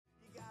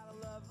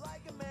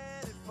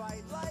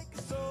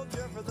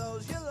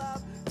those you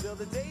love till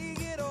the day you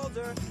get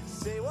older.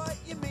 Say what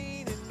you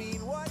mean and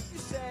mean what you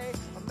say.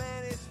 A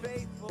man is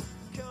faithful,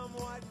 come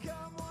what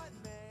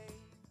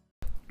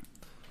may.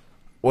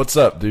 What's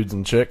up, dudes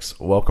and chicks?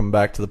 Welcome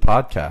back to the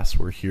podcast.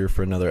 We're here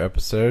for another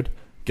episode.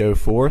 Go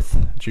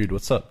forth. Jude,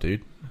 what's up,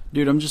 dude?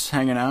 Dude, I'm just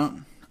hanging out.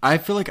 I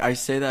feel like I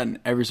say that in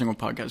every single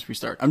podcast we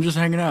start. I'm just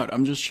hanging out.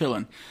 I'm just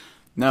chilling.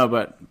 No,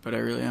 but I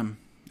really am.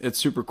 It's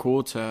super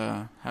cool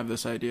to have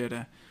this idea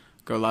to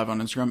go live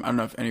on Instagram. I don't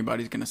know if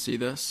anybody's going to see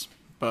this,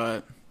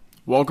 but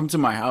welcome to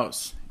my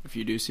house, if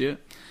you do see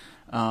it.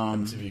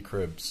 MTV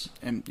Cribs.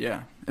 And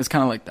yeah, it's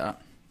kind of like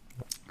that.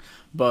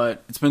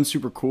 But it's been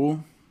super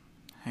cool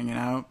hanging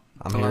out.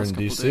 I'm here in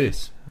DC.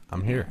 Days.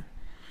 I'm here.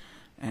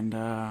 And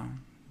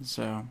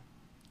so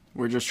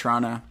we're just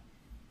trying to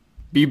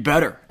be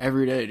better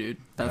every day, dude.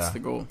 That's the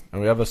goal.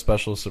 And we have a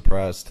special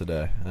surprise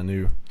today. A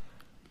new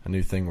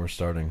thing we're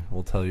starting.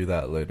 We'll tell you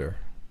that later.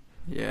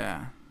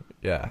 Yeah.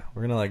 Yeah,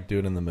 we're going to do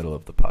it in the middle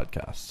of the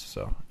podcast.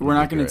 So we're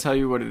not going to tell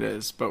you what it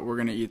is, but we're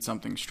going to eat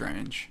something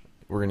strange.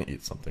 We're going to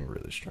eat something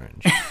really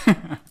strange.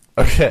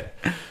 Okay.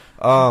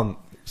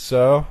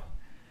 So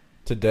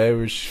today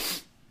we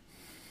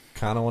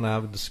kind of want to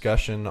have a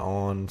discussion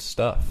on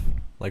stuff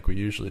like we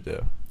usually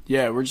do.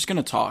 Yeah, we're just going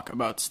to talk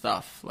about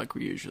stuff like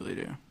we usually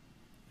do.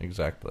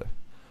 Exactly.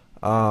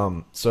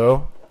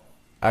 So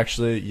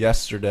actually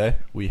yesterday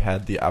we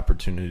had the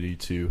opportunity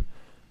to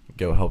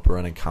go help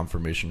run a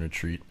confirmation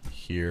retreat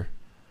here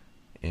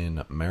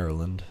in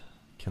Maryland,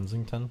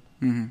 Kensington.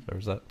 Mm-hmm. Or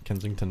is that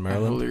Kensington,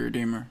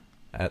 Maryland?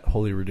 At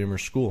Holy Redeemer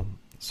School.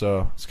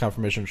 So it's a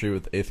confirmation retreat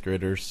with 8th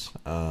graders,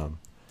 and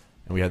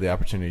we had the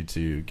opportunity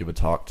to give a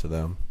talk to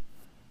them.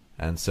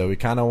 And so we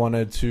kind of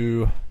wanted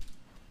to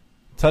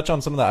touch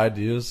on some of the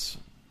ideas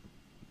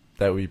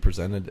that we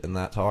presented in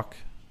that talk,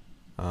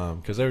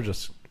 because they were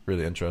just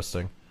really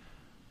interesting.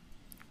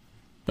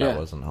 That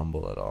wasn't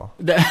humble at all.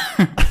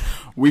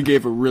 We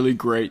gave a really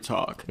great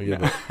talk. We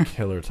gave a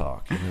killer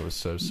talk, and it was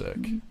so sick.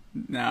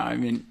 No, I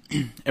mean,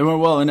 it went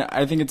well, and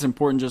I think it's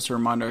important just to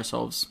remind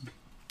ourselves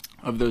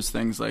of those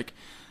things. Like,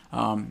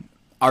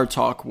 our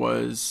talk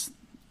was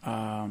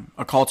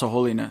a call to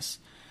holiness,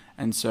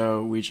 and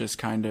so we just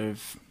kind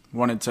of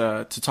wanted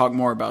to talk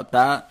more about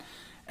that.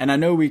 And I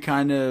know we've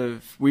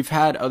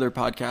had other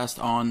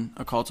podcasts on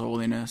a call to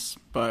holiness,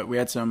 but we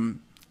had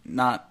some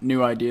not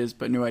new ideas,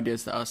 but new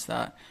ideas to us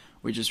that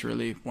we just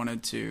really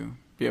wanted to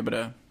be able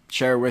to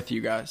share with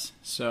you guys.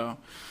 So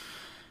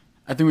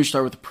I think we should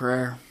start with a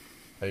prayer.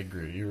 I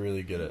agree. You're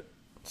really good at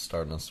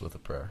starting us with a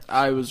prayer.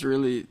 I was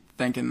really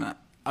thinking that.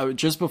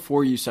 Just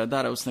before you said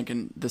that, I was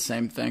thinking the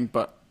same thing,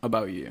 but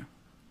about you.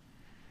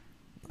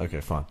 Okay,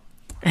 fine.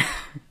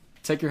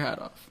 Take your hat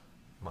off.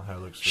 My hair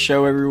looks good.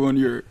 Show everyone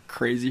your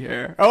crazy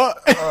hair. Oh,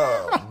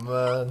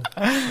 man.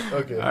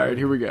 Okay. All right,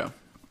 here we go.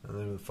 In the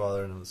name of the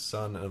Father, and of the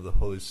Son, and of the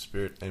Holy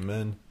Spirit.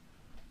 Amen.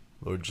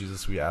 Lord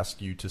Jesus, we ask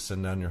you to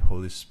send down your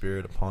Holy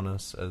Spirit upon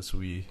us as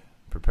we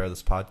prepare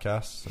this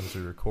podcast, as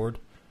we record.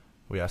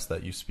 We ask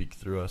that you speak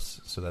through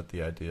us so that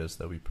the ideas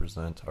that we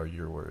present are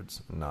your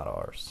words and not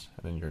ours.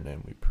 And in your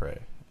name we pray.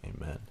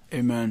 Amen.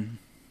 Amen.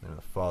 In the name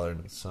of the Father,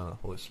 and of the Son, and of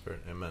the Holy Spirit.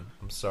 Amen.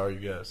 I'm sorry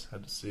you guys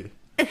had to see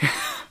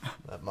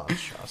that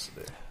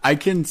monstrosity. I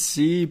can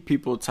see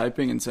people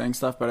typing and saying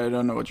stuff, but I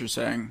don't know what you're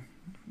saying.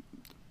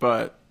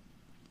 But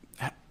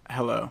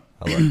hello.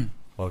 Hello.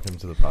 Welcome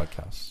to the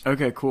podcast.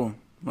 Okay, cool.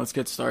 Let's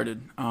get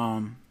started.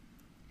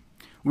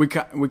 We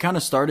kind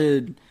of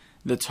started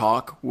the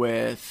talk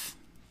with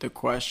the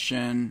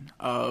question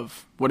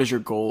of what is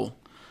your goal?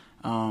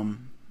 But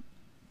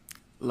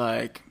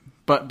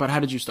how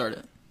did you start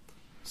it?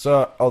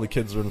 So all the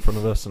kids were in front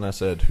of us, and I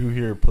said, "Who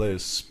here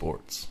plays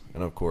sports?"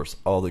 And of course,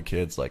 all the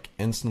kids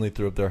instantly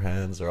threw up their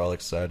hands. They're all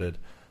excited.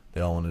 They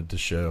all wanted to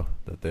show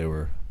that they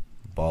were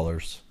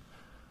ballers.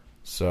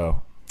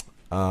 So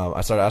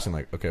I started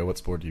asking, okay, what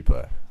sport do you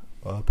play?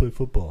 Oh, I play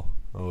football.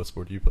 Oh, what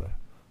sport do you play?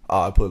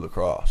 Oh, I play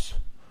lacrosse.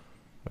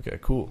 Okay,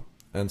 cool.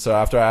 And so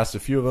after I asked a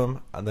few of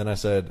them, and then I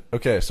said,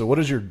 okay, so what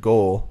is your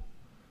goal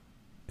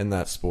in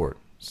that sport?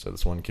 So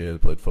this one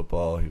kid played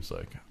football. He was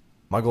like,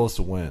 my goal is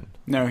to win.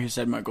 No, he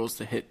said my goal is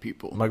to hit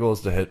people. My goal is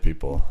to hit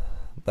people.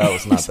 That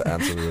was not the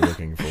answer we were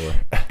looking for.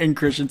 And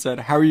Christian said,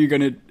 how are you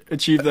going to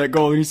achieve that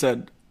goal? And he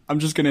said, I'm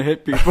just going to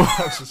hit people.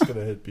 I was just going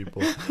to hit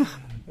people.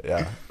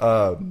 Yeah.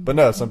 But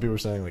no, some people were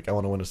saying, I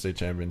want to win a state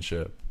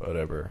championship,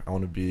 whatever. I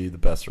want to be the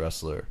best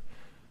wrestler,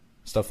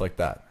 stuff like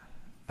that.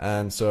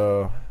 And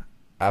so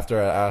after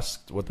I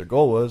asked what their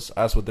goal was,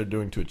 I asked what they're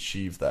doing to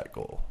achieve that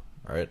goal,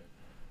 right?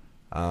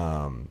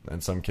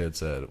 And some kid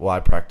said, well,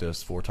 I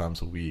practice 4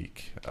 times a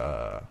week.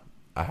 I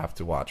have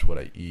to watch what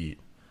I eat,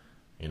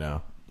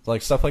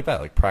 stuff like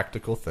that,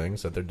 practical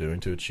things that they're doing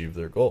to achieve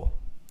their goal.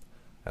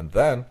 And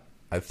then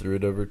I threw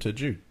it over to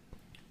Jude.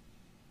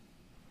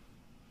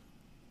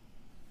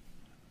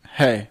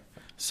 Hey,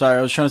 sorry,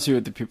 I was trying to see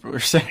what the people were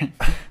saying.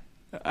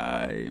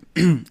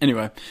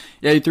 Anyway,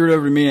 yeah, he threw it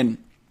over to me, and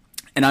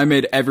I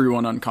made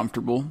everyone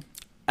uncomfortable,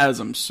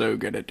 as I'm so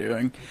good at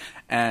doing.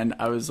 And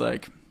I was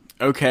like,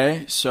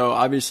 okay, so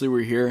obviously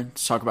we're here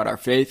to talk about our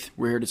faith.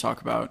 We're here to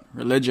talk about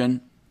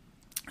religion.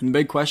 And the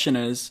big question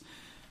is,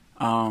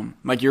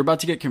 like, you're about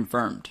to get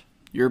confirmed.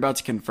 You're about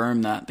to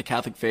confirm that the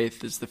Catholic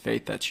faith is the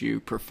faith that you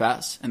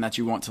profess and that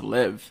you want to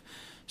live.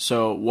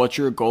 So what's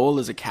your goal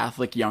as a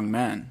Catholic young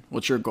man?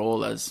 What's your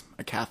goal as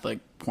a Catholic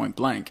point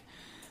blank?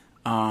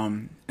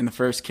 And the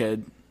first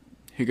kid,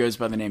 who goes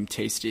by the name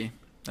Tasty,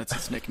 that's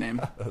his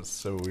nickname. That's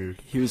so weird.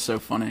 He was so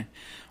funny.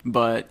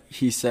 But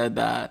he said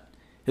that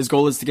his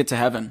goal is to get to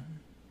heaven.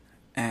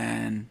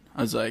 And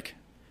I was like,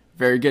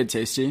 very good,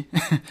 Tasty.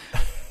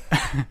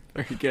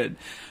 Very good.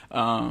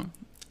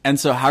 And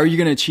so how are you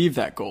going to achieve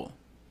that goal?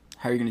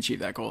 How are you going to achieve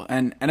that goal?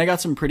 And I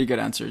got some pretty good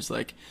answers,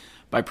 like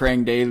by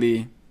praying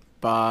daily,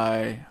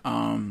 by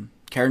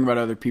caring about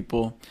other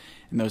people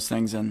and those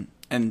things. And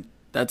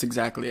that's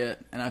exactly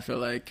it. And I feel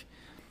like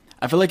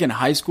in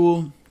high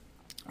school,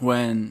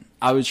 when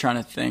I was trying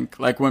to think,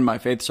 like when my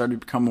faith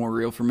started to become more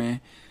real for me,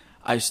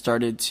 I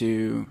started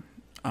to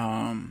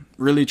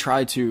really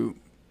try to,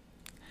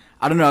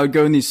 I don't know, I would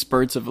go in these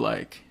spurts of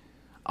like,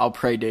 I'll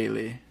pray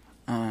daily.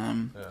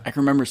 I can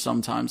remember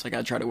sometimes like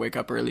I'd try to wake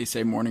up early,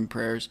 say morning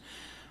prayers.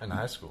 In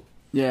high school?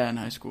 Yeah, in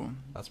high school.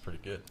 That's pretty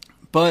good.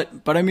 But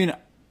I mean,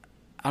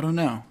 I don't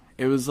know.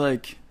 It was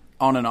like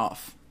on and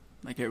off.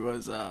 Like it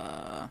was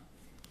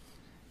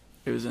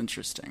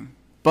interesting.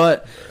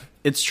 But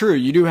it's true.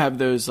 You do have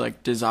those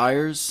like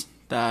desires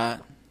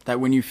that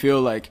when you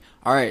feel like,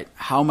 all right,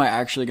 how am I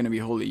actually going to be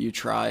holy? You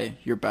try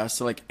your best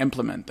to like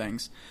implement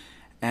things.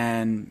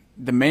 And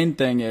the main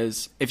thing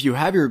is, if you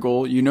have your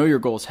goal, you know your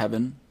goal is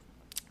heaven,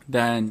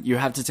 then you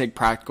have to take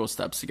practical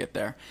steps to get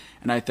there.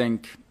 And I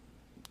think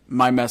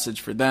my message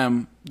for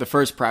them, the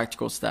first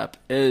practical step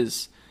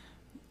is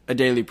a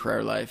daily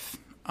prayer life.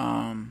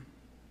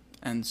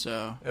 And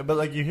so, yeah, but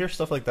like you hear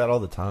stuff like that all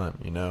the time,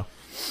 you know,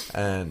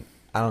 and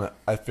I don't know.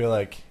 I feel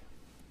like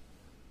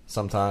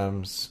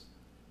sometimes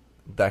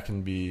that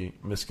can be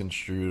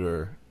misconstrued,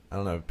 or I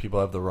don't know. People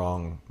have the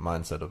wrong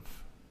mindset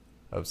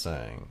of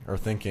saying or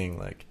thinking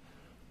like,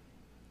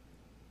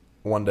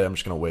 one day I'm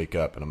just gonna wake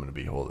up and I'm gonna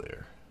be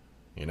holier,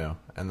 you know.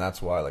 And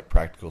that's why like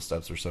practical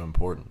steps are so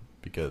important,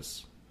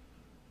 because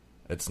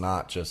it's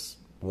not just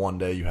one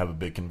day you have a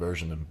big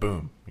conversion and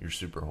boom, you're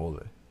super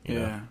holy. You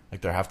know?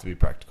 Like there have to be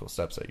practical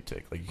steps that you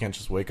take. Like you can't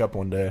just wake up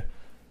one day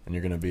and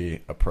you're going to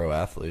be a pro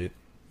athlete.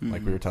 Mm-hmm.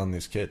 Like we were telling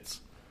these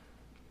kids,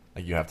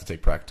 like you have to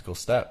take practical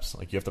steps.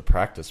 Like you have to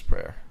practice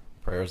prayer.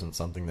 Prayer isn't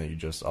something that you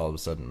just all of a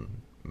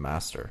sudden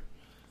master.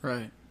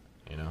 Right.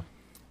 You know?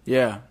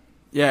 Yeah.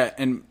 Yeah.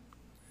 And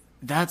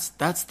that's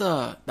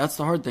the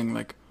hard thing.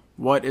 Like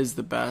what is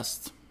the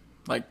best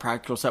like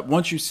practical step?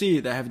 Once you see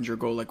that heaven's your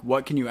goal, like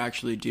what can you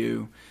actually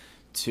do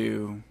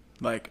to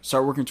like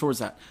start working towards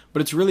that?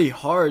 But it's really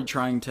hard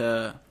trying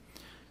to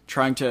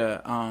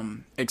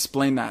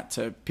explain that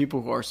to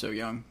people who are so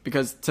young,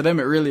 because to them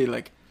it really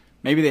like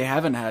maybe they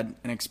haven't had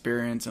an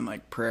experience in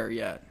like prayer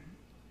yet,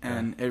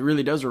 and it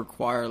really does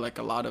require like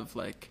a lot of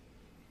like,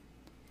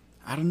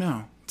 I don't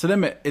know, to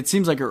them it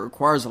seems like it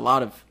requires a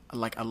lot of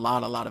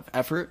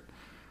effort,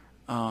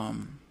 but I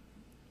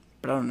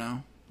don't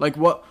know, like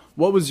what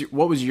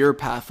was your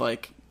path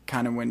like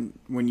kind of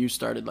when you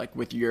started like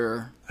with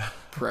your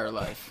prayer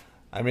life?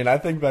 I mean, I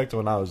think back to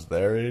when I was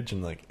their age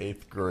in like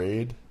 8th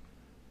grade.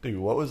 Dude,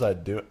 what was I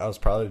doing? I was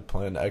probably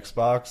playing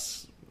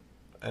Xbox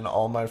in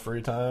all my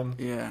free time.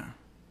 Yeah.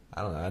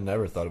 I don't know. I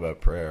never thought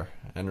about prayer.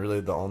 And really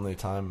the only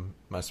time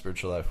my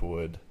spiritual life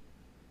would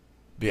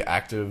be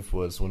active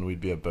was when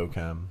we'd be at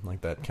BOCAM, like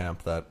that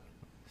camp that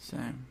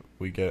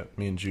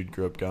me and Jude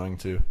grew up going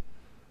to.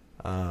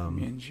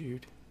 Me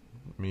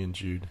and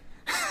Jude.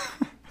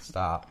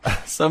 Stop.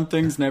 Some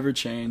things never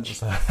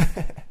change.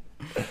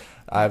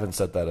 I haven't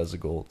set that as a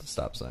goal to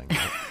stop saying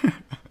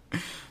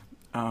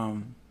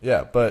that.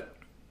 Yeah, but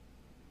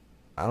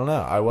I don't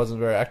know. I wasn't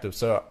very active.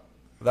 So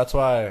that's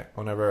why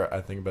whenever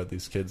I think about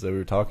these kids that we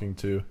were talking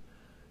to,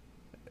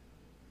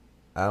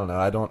 I don't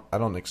know. I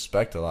don't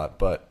expect a lot,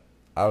 but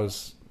I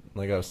was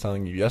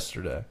telling you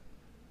yesterday,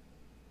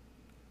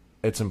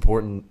 it's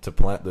important to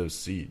plant those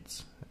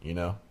seeds, you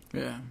know?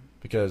 Yeah.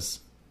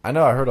 Because I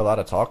know I heard a lot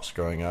of talks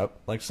growing up,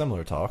 like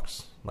similar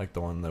talks, like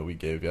the one that we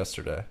gave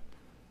yesterday.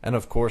 And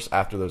of course,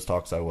 after those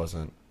talks, I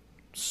wasn't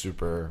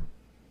super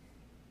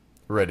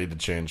ready to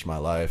change my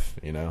life,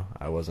 you know?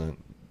 I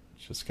wasn't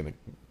just going to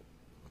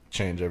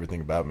change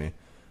everything about me.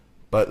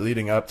 But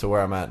leading up to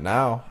where I'm at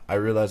now, I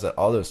realized that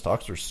all those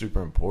talks were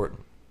super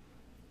important.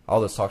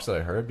 All those talks that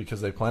I heard,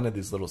 because they planted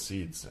these little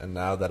seeds. And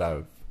now that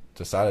I've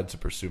decided to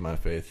pursue my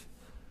faith,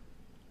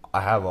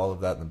 I have all of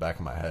that in the back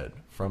of my head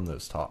from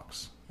those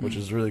talks, which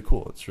is really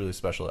cool. It's really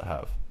special to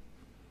have.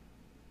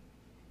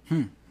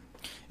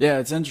 Yeah,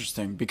 it's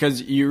interesting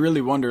because you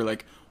really wonder,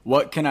 like,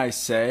 what can I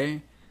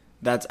say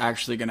that's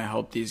actually going to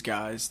help these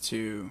guys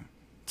to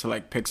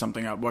like pick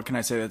something up? What can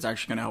I say that's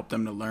actually going to help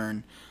them to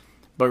learn?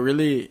 But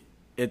really,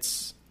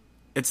 it's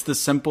the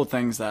simple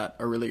things that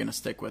are really going to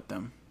stick with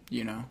them,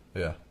 you know?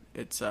 Yeah.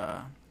 It's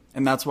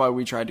and that's why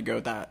we tried to go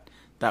that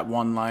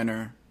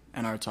one-liner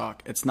in our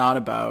talk. It's not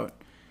about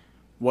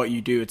what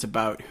you do, it's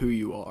about who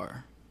you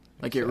are.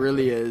 Like, exactly. It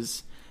really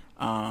is.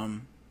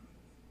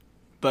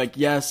 Like,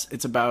 yes,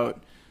 it's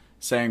about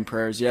saying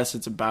prayers. Yes,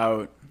 it's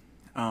about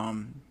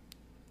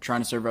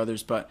trying to serve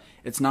others, but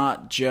it's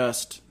not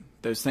just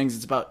those things.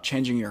 It's about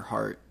changing your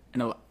heart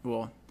and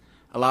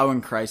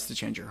allowing Christ to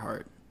change your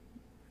heart,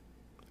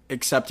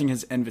 accepting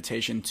his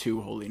invitation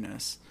to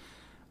holiness.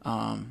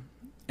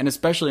 And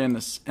especially in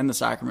the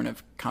sacrament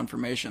of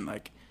confirmation,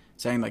 like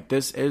saying like,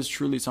 this is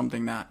truly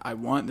something that I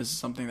want. This is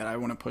something that I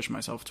want to push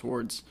myself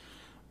towards.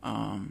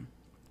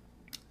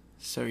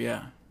 So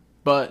yeah,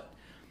 but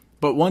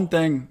one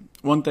thing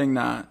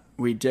that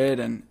we did,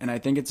 and I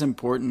think it's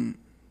important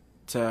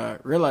to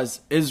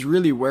realize, is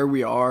really where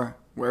we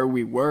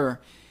were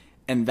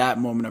in that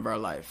moment of our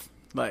life.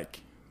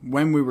 Like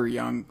when we were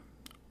young,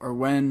 or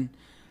when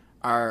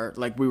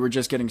we were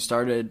just getting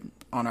started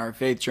on our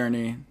faith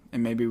journey,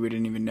 and maybe we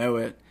didn't even know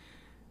it.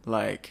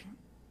 Like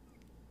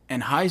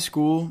in high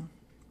school,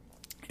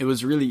 it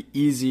was really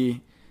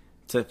easy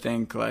to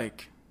think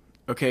like,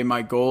 okay,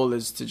 my goal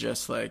is to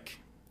just like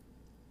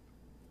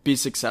be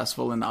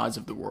successful in the eyes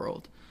of the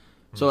world.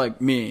 So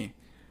like me,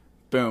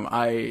 boom,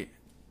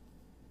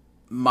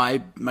 my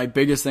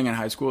biggest thing in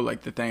high school,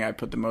 like the thing I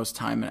put the most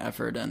time and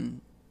effort and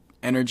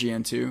energy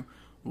into,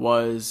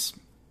 was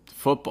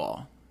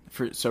football.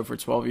 For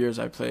 12 years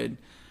I played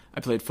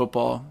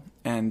football,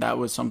 and that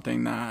was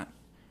something that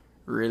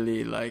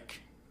really like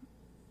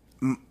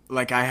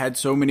I had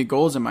so many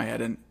goals in my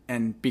head,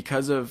 and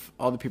because of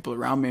all the people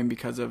around me and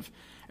because of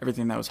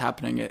everything that was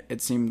happening,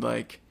 it seemed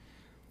like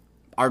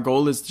our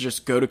goal is to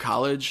just go to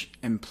college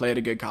and play at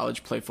a good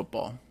college, play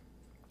football.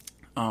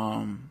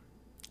 And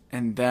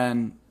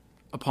then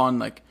upon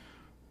like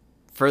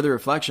further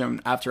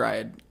reflection, after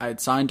I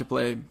had signed to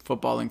play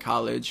football in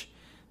college,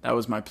 that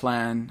was my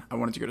plan. I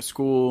wanted to go to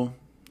school,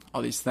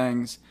 all these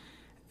things.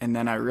 And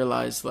then I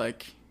realized,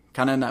 like,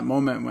 kind of in that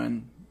moment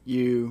when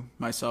you,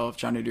 myself,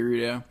 Johnny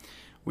DeRito,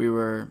 we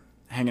were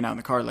hanging out in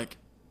the car, like,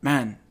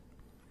 man,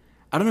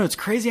 I don't know. It's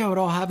crazy how it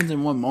all happens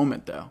in one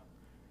moment, though.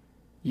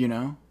 You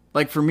know?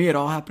 Like, for me, it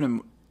all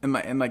happened in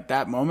like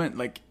that moment.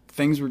 Like,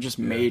 things were just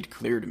made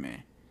clear to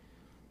me.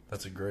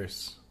 That's a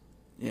grace.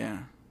 Yeah.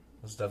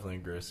 That's definitely a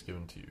grace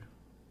given to you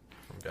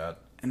from God.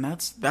 And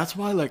that's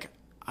why, like,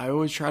 I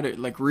always try to,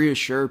 like,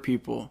 reassure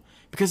people,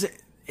 because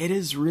it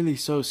is really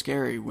so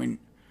scary when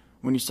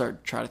you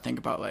start trying to think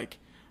about, like,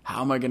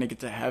 how am I going to get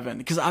to heaven?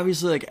 Because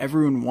obviously, like,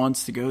 everyone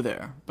wants to go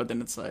there, but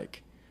then it's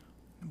like,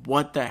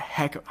 what the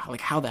heck,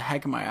 like, how the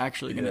heck am I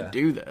actually going to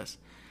do this?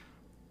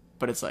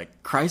 But it's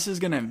like, Christ is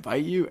going to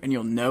invite you, and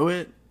you'll know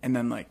it, and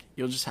then, like,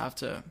 you'll just have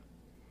to,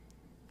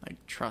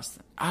 like, trust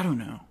it. I don't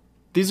know.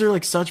 These are,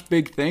 like, such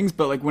big things,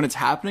 but, like, when it's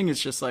happening,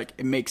 it's just, like,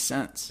 it makes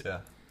sense. Yeah.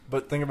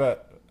 But think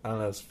about, I don't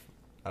know,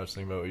 I was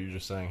thinking about what you were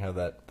just saying, how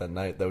that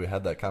night that we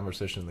had that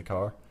conversation in the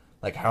car,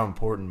 like, how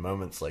important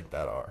moments like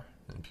that are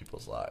in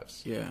people's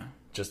lives. Yeah.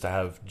 Just to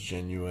have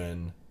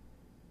genuine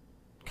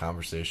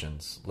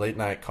conversations. Late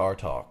night car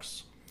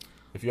talks.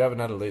 If you haven't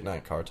had a late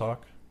night car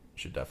talk, you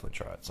should definitely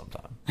try it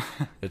sometime.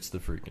 It's the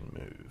freaking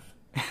move.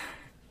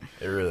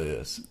 It really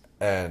is.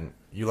 And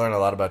you learn a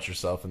lot about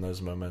yourself in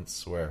those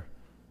moments where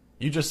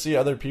you just see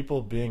other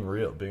people being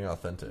real, being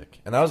authentic.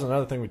 And that was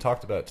another thing we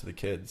talked about to the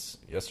kids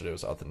yesterday,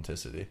 was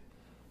authenticity,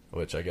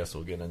 which I guess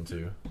we'll get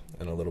into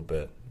in a little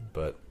bit.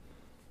 But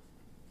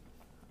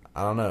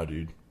I don't know,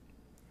 dude.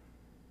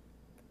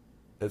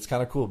 It's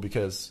kind of cool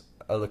because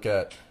I look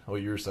at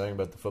what you were saying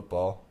about the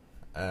football,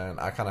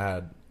 and I kind of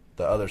had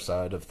the other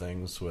side of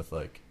things with,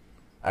 like,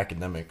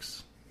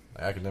 academics,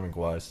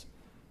 academic-wise.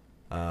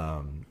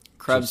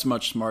 Kreb's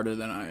much smarter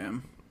than I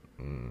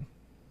am.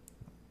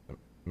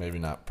 Maybe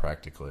not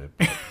practically,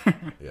 but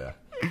yeah.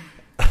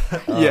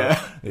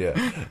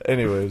 Yeah.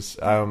 Anyways,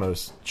 I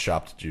almost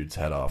chopped Jude's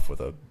head off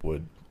with a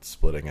wood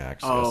splitting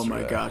axe. Oh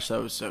yesterday. my gosh,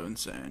 that was so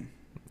insane.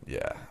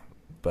 Yeah,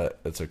 but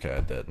it's okay,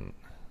 I didn't.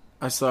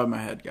 I still have my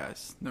head,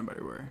 guys.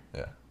 Nobody worry.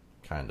 Yeah,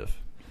 kind of.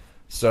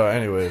 So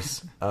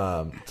anyways,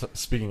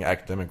 speaking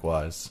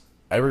academic-wise,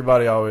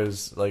 everybody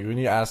always, like, when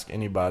you ask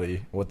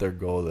anybody what their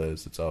goal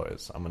is, it's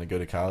always, I'm going to go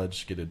to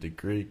college, get a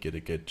degree, get a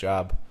good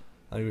job.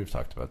 I think we've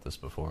talked about this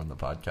before on the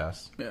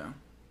podcast. Yeah.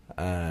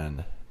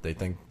 And they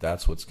think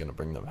that's what's going to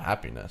bring them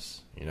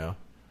happiness, you know?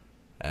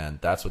 And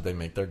that's what they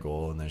make their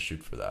goal, and they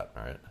shoot for that,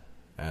 right?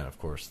 And, of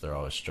course, they're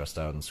always stressed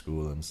out in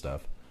school and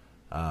stuff.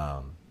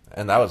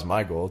 And that was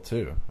my goal,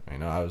 too. You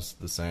know, I was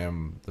the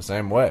same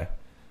way.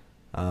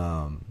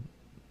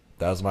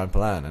 That was my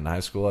plan. In high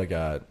school, I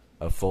got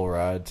a full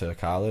ride to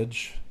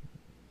college.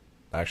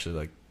 Actually,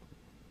 like,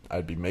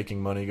 I'd be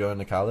making money going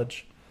to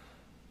college.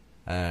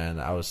 And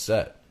I was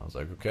set. I was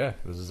like, okay,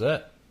 this is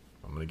it.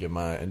 I'm going to get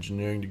my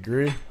engineering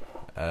degree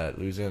at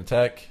Louisiana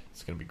Tech.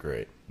 It's going to be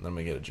great. And then I'm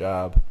going to get a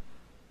job.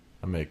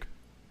 I make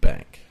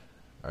bank.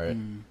 All right.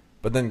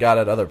 But then God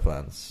had other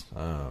plans.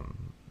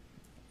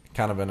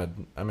 Kind of in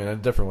a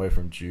different way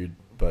from Jude,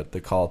 but the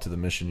call to the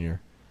mission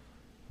year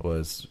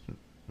was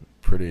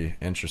pretty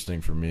interesting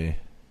for me.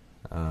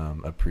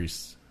 A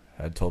priest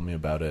had told me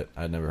about it.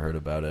 I'd never heard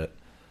about it.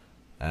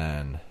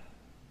 And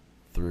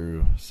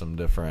through some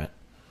different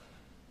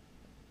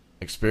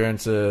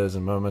experiences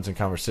and moments and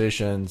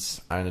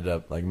conversations, I ended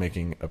up like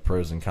making a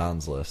pros and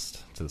cons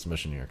list to this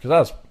mission year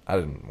because I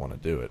didn't want to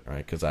do it,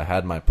 right? Because I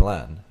had my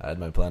plan. I had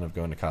my plan of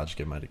going to college to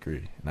get my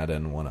degree, and I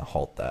didn't want to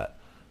halt that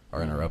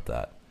or interrupt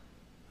that.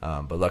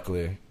 But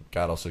luckily,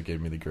 God also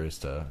gave me the grace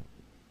to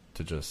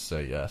just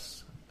say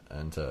yes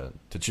and to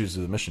choose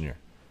the mission year,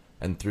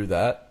 and through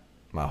that,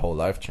 my whole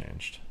life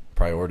changed.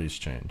 Priorities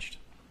changed.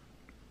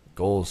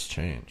 Goals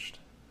changed,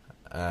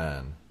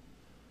 and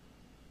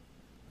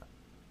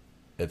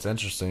it's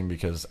interesting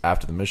because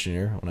after the mission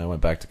year, when I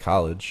went back to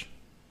college,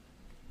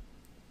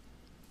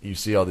 you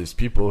see all these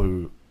people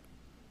who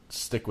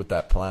stick with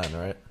that plan,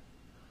 right?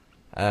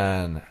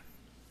 And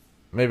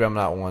maybe I'm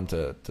not one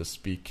to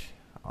speak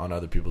on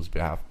other people's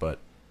behalf, but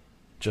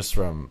just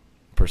from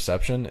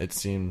perception, it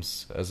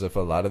seems as if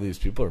a lot of these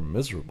people are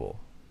miserable.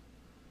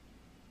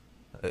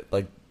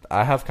 Like,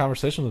 I have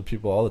conversations with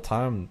people all the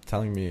time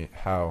telling me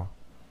how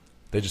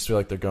they just feel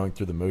like they're going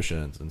through the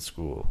motions in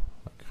school.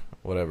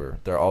 Whatever.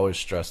 They're always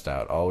stressed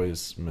out,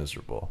 always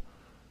miserable.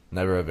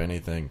 Never have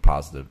anything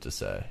positive to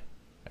say,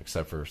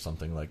 except for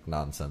something like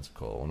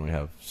nonsensical when we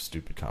have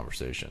stupid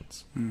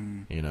conversations,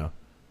 you know?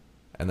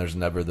 And there's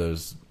never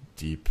those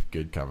deep,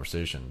 good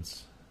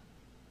conversations.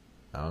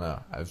 I don't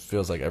know. It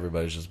feels like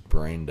everybody's just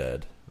brain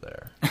dead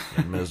there.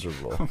 They're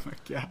miserable. Oh my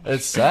gosh.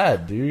 It's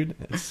sad, dude.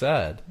 It's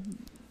sad.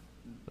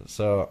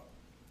 So,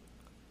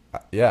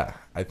 yeah,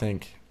 I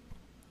think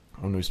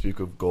when we speak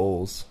of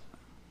goals,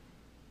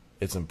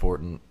 it's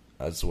important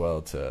as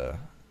well to,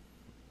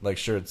 like,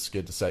 sure, it's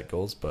good to set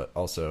goals, but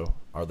also,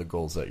 are the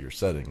goals that you're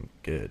setting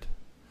good?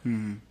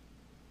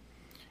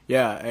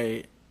 Yeah,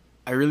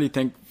 I really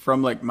think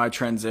from, like, my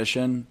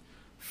transition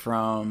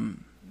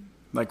from,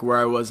 like, where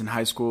I was in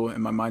high school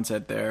and my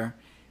mindset there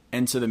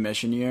into the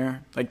mission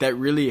year, like, that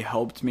really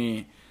helped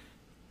me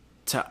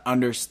to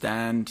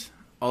understand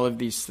all of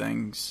these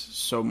things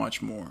so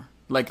much more.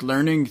 Like,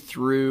 learning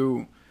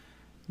through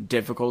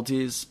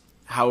difficulties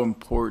how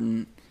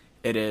important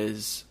it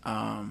is.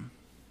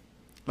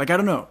 Like, I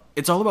don't know.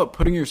 It's all about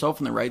putting yourself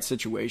in the right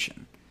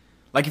situation.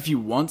 Like, if you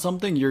want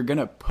something, you're going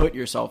to put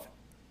yourself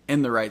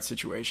in the right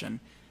situation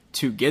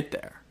to get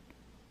there.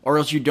 Or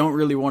else you don't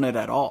really want it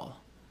at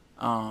all.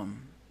 I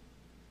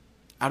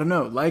don't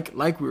know.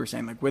 Like we were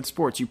saying, like with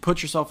sports, you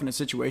put yourself in a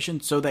situation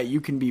so that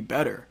you can be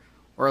better.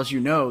 Or else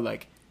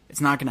like,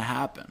 it's not going to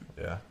happen.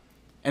 Yeah.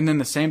 And then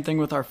the same thing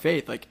with our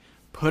faith. Like,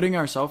 putting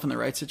ourselves in the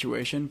right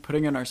situation,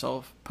 putting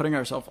ourselves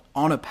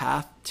on a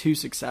path to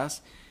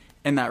success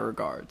in that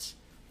regards.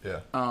 Yeah.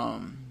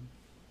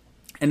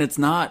 And it's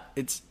not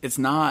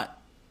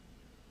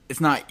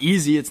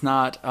easy. It's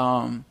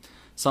not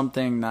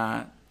something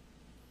that,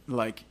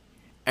 like,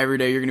 every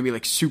day you're going to be,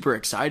 like, super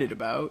excited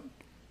about.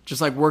 Just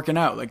like working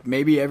out. Like,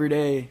 maybe every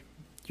day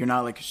you're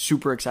not, like,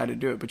 super excited to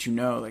do it, but you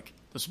know, like,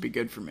 this will be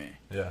good for me.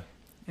 Yeah.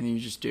 And then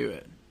you just do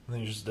it. And then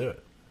you just do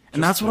it.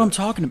 And that's what I'm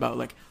talking about.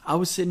 Like, I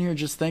was sitting here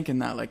just thinking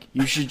that, like,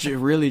 you should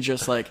really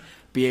just, like,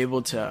 be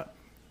able to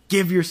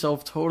give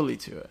yourself totally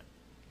to it.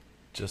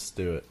 Just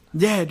do it.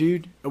 Yeah,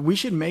 dude. We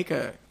should make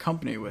a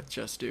company with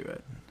Just Do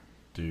It.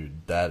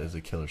 Dude, that is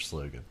a killer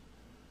slogan.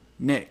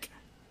 Nick.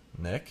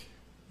 Nike?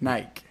 I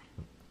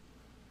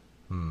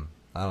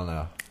don't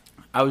know.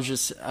 I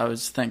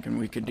was thinking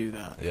we could do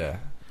that. Yeah,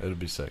 it would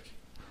be sick.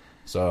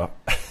 So,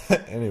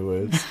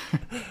 anyways,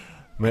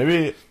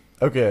 maybe,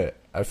 okay,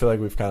 I feel like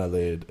we've kind of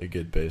laid a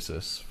good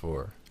basis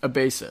for the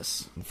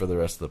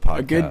rest of the podcast.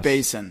 A good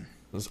basin.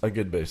 A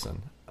good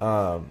basin.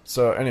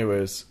 So,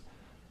 anyways,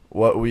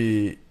 what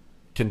we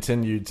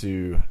continued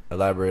to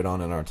elaborate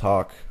on in our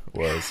talk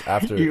was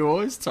after... You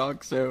always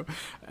talk so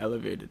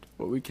elevated.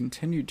 What we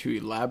continued to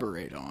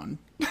elaborate on.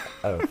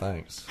 Oh,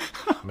 thanks.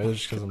 Maybe it's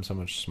just because I'm so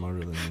much smarter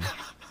than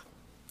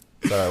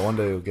you. Sorry, one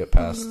day you'll get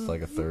past,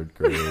 like, a third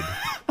grade.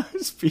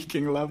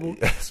 Speaking level?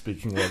 Yeah,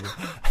 speaking level.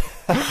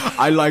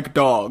 I like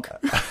dog.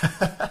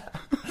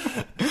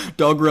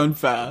 Dog run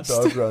fast.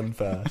 Dog run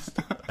fast.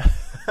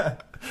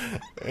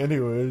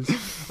 Anyways,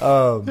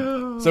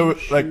 so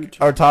like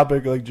our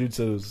topic, like Jude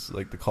said, was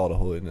like the call to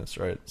holiness,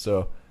 right?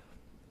 So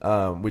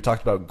we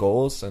talked about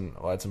goals and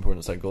why it's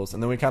important to set goals,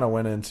 and then we kind of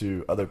went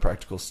into other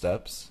practical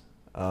steps,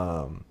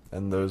 and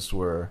those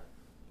were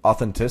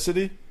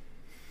authenticity,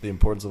 the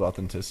importance of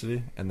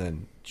authenticity, and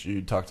then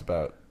Jude talked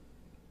about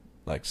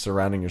like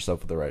surrounding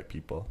yourself with the right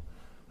people.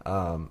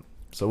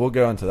 So we'll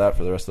go into that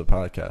for the rest of the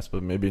podcast,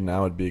 but maybe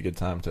now would be a good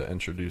time to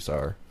introduce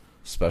our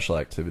special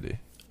activity.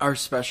 Our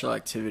special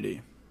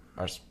activity.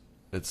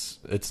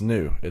 It's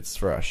new, it's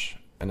fresh,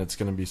 and it's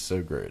going to be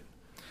so great.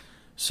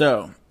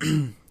 So,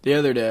 the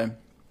other day,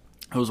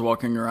 I was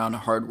walking around a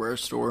hardware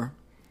store,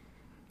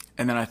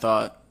 and then I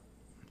thought,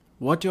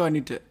 what do I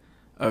need to...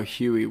 Oh,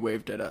 Huey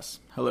waved at us.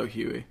 Hello,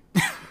 Huey.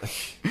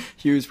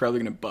 Huey's probably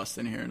going to bust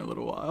in here in a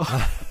little while.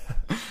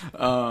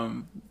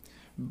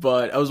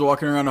 But I was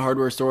walking around a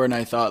hardware store, and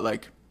I thought,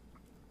 like,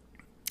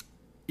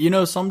 you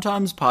know,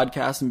 sometimes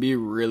podcasts can be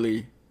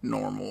really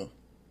normal.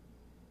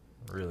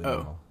 Really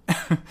normal.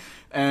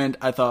 And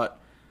I thought,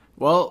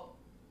 well,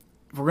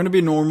 if we're going to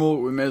be normal,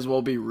 we may as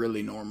well be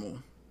really normal.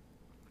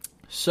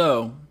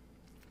 So,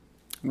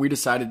 we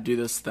decided to do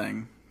this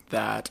thing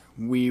that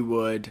we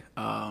would,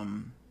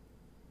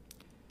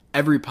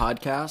 every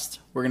podcast,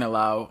 we're going to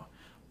allow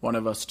one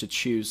of us to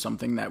choose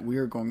something that we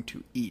are going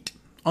to eat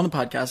on the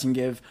podcast and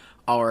give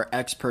our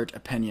expert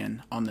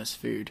opinion on this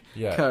food.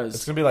 Yeah, it's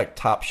 'Cause- gonna be like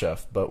Top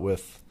Chef, but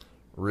with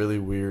really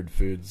weird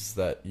foods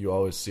that you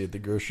always see at the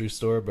grocery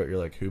store, but you're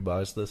like, who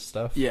buys this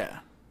stuff? yeah,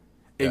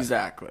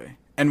 exactly.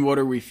 And what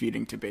are we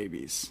feeding to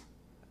babies?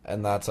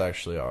 And that's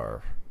actually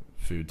our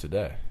food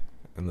today.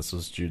 And this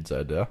was Jude's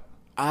idea.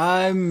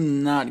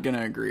 I'm not going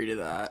to agree to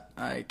that.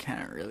 I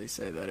can't really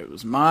say that it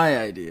was my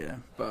idea,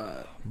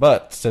 but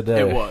But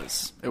today, it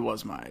was. It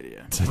was my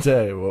idea.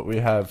 today, what we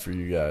have for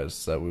you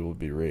guys that we will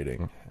be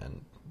rating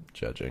and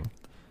judging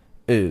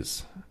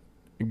is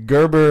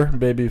Gerber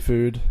baby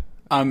food,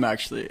 I'm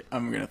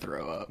going to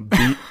throw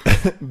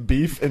up.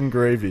 beef and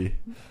gravy.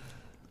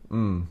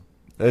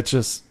 It's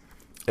just...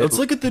 Let's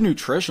look at the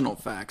nutritional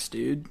facts,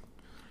 dude.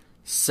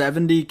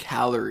 70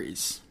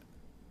 calories.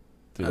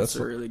 Dude, That's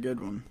a really good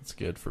one. It's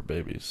good for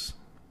babies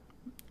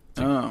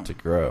Oh. to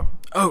grow.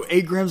 Oh,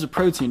 8 grams of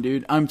protein,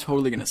 dude. I'm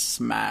totally going to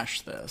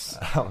smash this.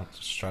 I'm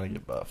just trying to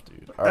get buff,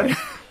 dude. All right.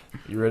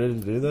 You ready to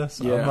do this?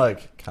 Yeah. I'm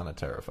like kind of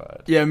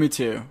terrified. Yeah, me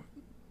too.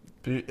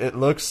 It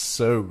looks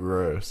so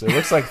gross. It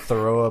looks like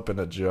throw up in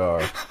a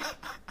jar.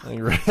 It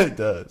really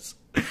does.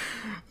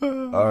 All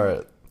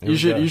right. You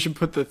should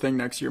put the thing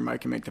next to your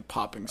mic and make the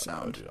popping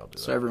sound, I'll do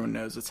so that. everyone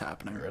knows it's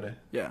happening. You ready?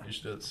 Yeah. You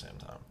should do it at the same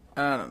time.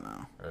 I don't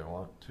know. Ready?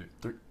 1, 2,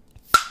 3.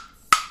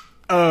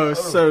 Oh,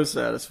 so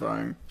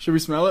satisfying. Should we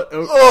smell it?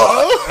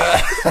 Oh,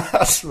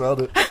 I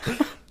smelled it.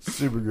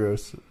 Super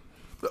gross.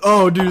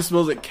 oh dude, it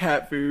smells like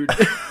cat food.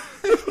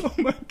 Oh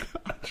my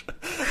gosh.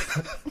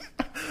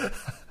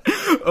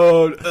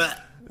 Oh,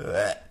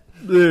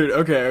 dude.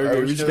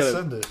 Okay. We just gotta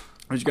send it.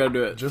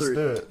 do it. Just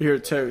do it. Here,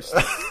 toast.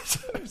 Dude,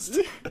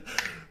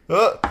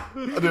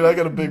 I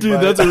got a big Dude,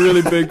 bite. that's a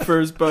really big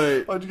first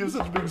bite. Why'd you give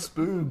such big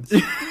spoons?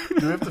 Do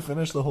we have to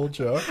finish the whole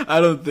jar? I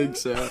don't think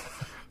so.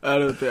 I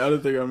don't think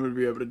I'm gonna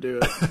be able to do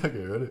it.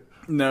 Okay, ready?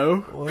 No.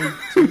 1,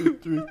 2,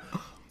 3.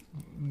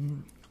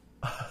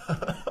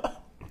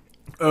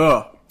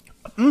 Oh.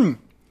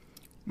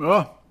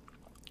 Oh.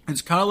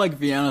 It's kind of like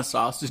Vienna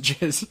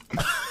sausages.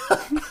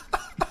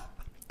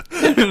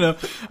 I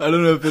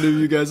don't know if any of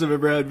you guys have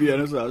ever had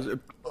Vienna sausage.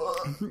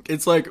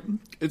 It's like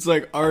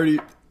already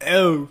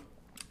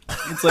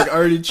it's like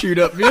already chewed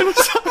up Vienna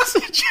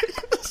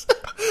sausages.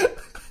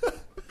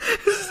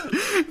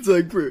 It's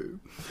like,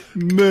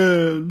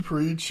 man,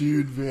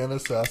 Pre-chewed Vienna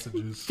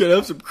sausages. can I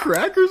have some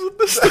crackers with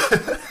this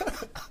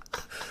stuff?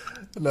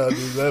 No,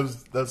 dude,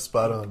 that's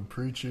spot on.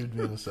 Pre-chewed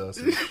Vienna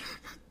sausage.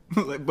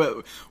 Like,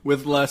 but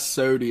with less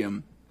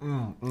sodium.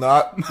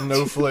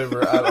 No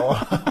flavor at all.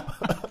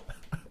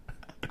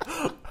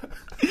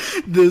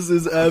 This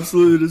is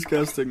absolutely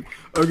disgusting.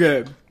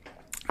 Okay,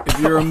 if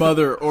you're a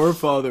mother or a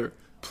father,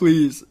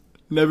 please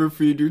never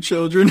feed your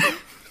children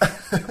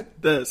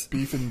this.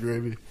 Beef and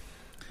gravy,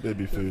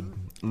 baby food.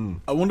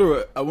 I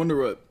wonder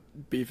what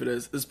beef it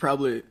is.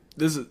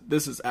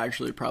 This is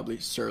actually probably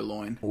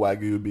sirloin.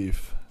 Wagyu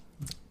beef.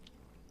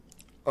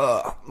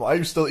 Why are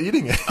you still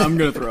eating it? I'm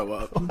gonna throw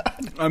up.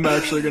 I'm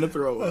actually gonna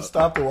throw I up.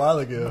 stopped a while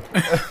ago.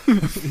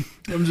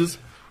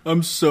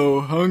 I'm so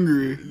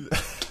hungry.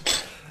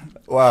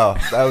 Wow,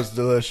 that was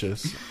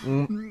delicious.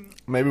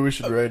 Maybe we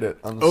should rate it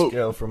on the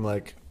scale from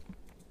like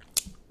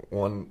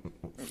one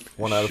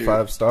out of Shoot.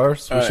 5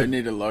 stars. We I should.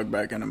 need to log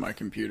back into my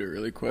computer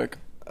really quick.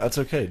 That's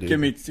okay, dude. Give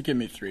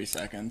me 3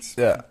 seconds.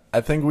 Yeah,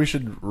 I think we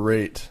should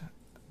rate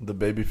the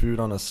baby food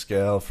on a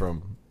scale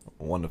from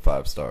 1 to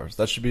 5 stars.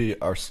 That should be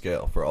our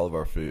scale for all of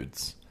our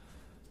foods.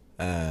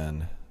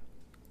 And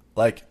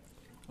like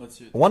Let's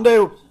see. one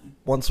day,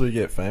 once we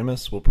get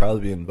famous, we'll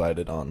probably be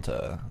invited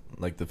onto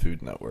like the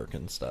Food Network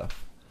and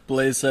stuff.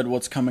 Blaze said,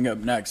 "What's coming up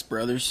next,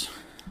 brothers?"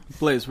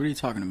 Blaze, what are you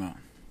talking about?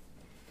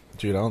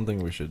 Dude, I don't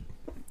think we should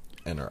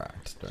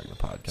interact during the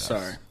podcast.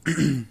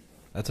 Sorry.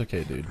 That's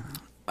okay, dude.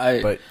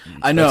 I But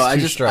know. that's I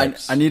 2 just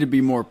strikes. I need to be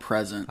more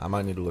present. I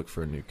might need to look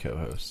for a new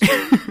co-host.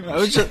 I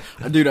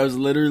was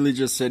literally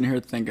just sitting here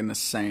thinking the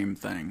same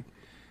thing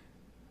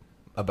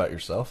About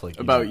yourself, like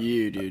about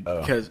you, dude.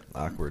 Oh, Because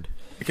awkward.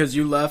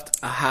 you left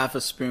a half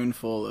a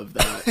spoonful of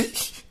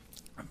that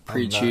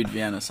pre-chewed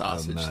Vienna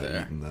sausage I'm not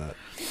there. eating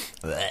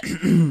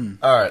that.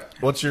 All right,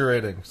 what's your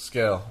rating?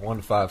 Scale 1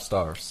 to 5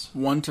 stars.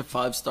 1 to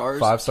 5 stars.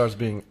 5 stars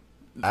being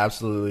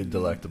absolutely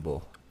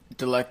delectable,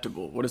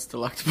 Delectable. What is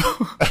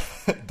delectable?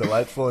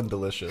 delightful, and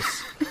delicious.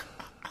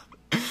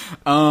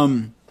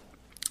 I'm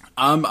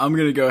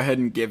gonna go ahead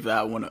and give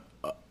that one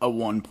a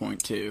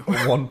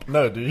 1.2.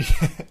 No, dude.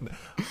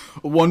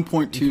 A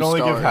 1.2 You can only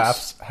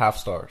stars. give half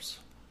stars.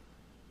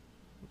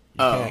 You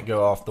can't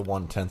go off the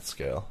 1/10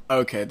 scale.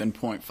 Okay, then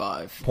 0.5.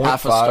 0.5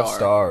 Half a star.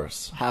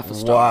 stars. Half a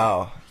star.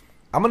 Wow.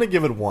 I'm gonna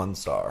give it 1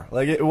 star.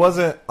 Like, it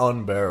wasn't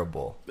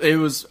unbearable. It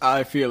was.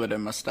 I feel it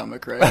in my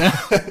stomach right now.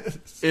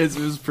 It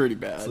was pretty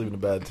It's bad. leaving a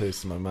bad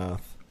taste in my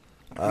mouth.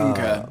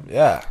 Okay.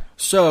 Yeah.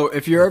 So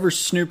if you're ever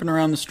snooping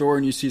around the store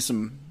and you see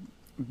some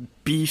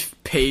beef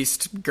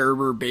paste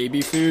Gerber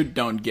baby food,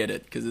 don't get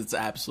it because it's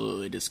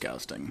absolutely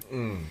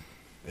disgusting.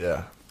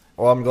 Yeah.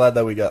 Well, I'm glad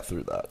that we got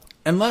through that.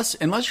 Unless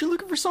you're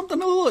looking for something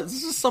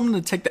it's just something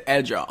to take the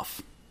edge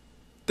off.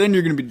 Then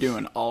you're gonna be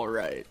doing all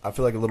right. I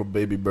feel like a little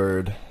baby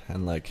bird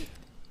and like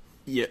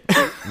Yeah.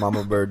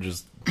 mama bird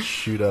just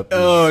shoot up.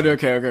 Oh,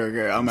 okay.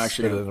 I'm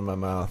actually spit it in my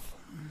mouth.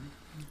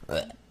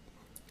 never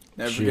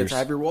forget Cheers. to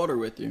have your water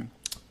with you.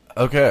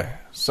 Okay,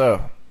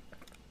 so,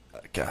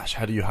 gosh,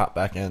 how do you hop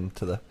back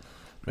into the?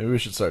 Maybe we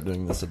should start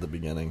doing this at the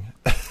beginning.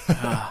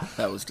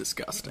 That was I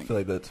disgusting. feel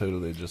like that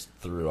totally just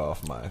threw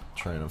off my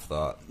train of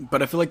thought.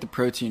 But I feel like the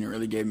protein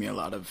really gave me a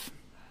lot of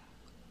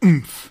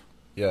oomph.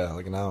 Yeah,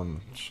 like now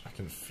I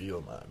can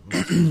feel my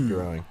muscles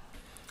growing.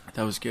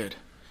 That was good.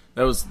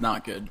 That was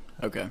not good.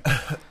 Okay.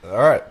 All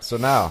right, so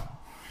now,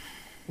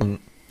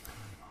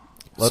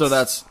 So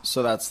that's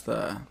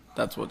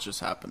what just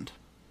happened.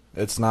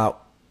 It's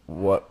not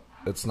what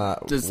it's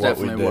not. It's what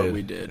definitely what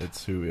we did.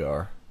 It's who we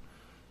are.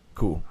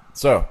 Cool.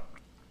 So,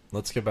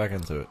 let's get back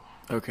into it.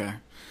 Okay.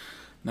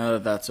 Now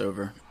that that's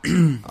over.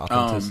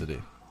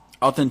 Authenticity.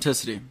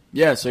 Authenticity.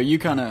 Yeah, so you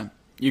kind of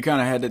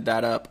headed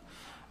that up.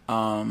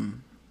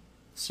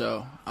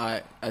 So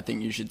I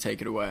think you should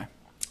take it away.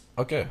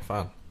 Okay,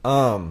 fine.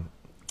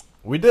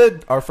 We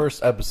did our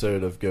first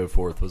episode of Go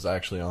Forth was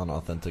actually on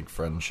authentic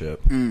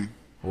friendship,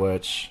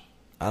 which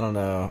I don't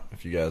know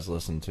if you guys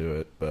listened to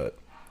it, but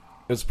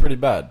it's pretty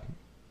bad.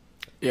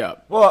 Yeah.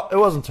 Well, it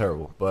wasn't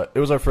terrible, but it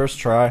was our first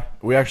try.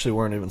 We actually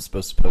weren't even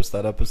supposed to post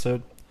that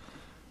episode.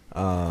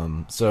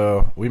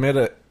 So we made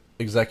an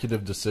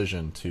executive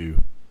decision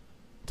to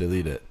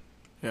delete it.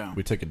 Yeah.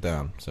 We took it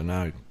down, so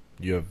now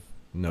you have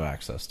no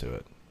access to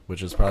it,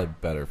 which is probably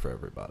better for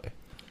everybody.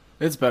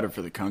 It's better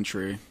for the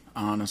country,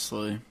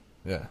 honestly.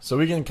 Yeah, so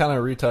we can kind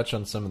of retouch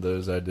on some of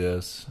those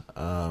ideas.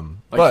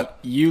 But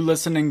you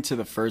listening to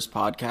the first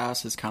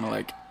podcast is kind of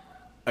like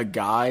a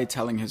guy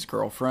telling his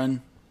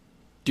girlfriend,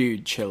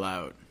 dude, chill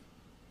out.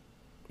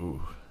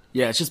 Ooh,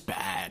 Yeah, it's just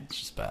bad. it's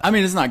just bad. I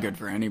mean, it's not good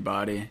for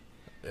anybody.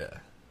 Yeah.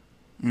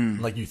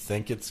 Like you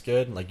think it's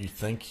good? Like you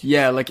think...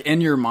 Yeah, like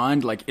in your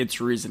mind, like it's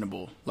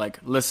reasonable. Like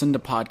listen to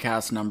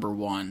podcast number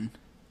 1.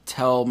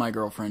 Tell my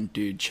girlfriend,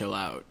 dude, chill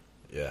out.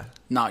 Yeah,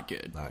 Not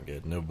good. not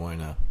good. No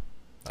bueno.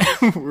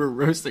 We're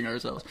roasting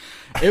ourselves.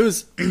 It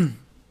was...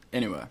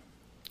 Anyway,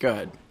 go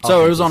ahead.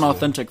 So it was on Authenticity.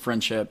 authentic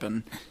friendship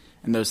and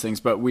those things,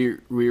 but we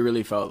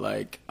really felt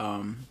like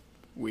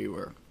we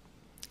were...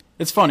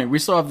 It's funny, we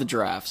still have the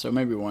draft, so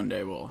maybe one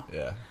day we'll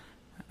Yeah.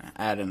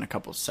 add in a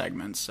couple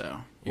segments.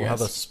 So you We'll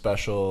have a guys-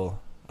 special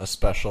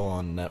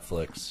on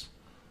Netflix.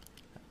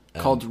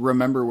 And called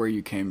Remember Where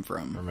You Came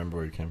From. Remember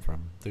Where You Came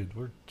From. Dude,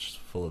 we're just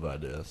full of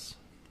ideas.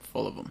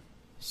 Full of them.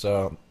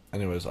 So,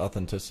 anyways,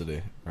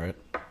 authenticity, right?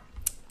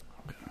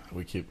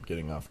 We keep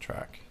getting off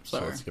track. So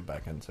Sorry. let's get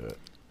back into it.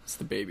 It's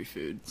the baby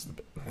food.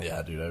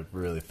 Yeah, dude, I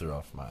really threw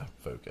off my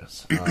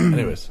focus.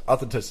 Anyways,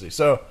 authenticity.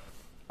 So,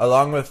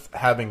 along with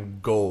having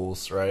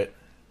goals, right?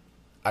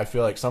 I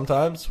feel like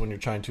sometimes when you're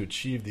trying to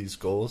achieve these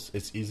goals,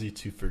 it's easy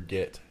to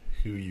forget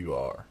who you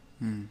are.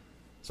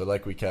 So,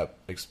 like we kept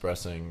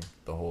expressing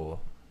the whole,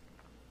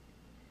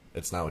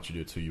 it's not what you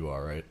do, it's who you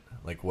are, right?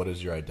 Like, what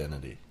is your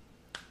identity?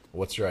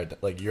 What's your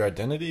your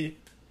identity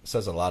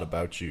says a lot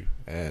about you,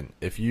 and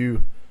if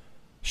you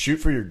shoot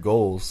for your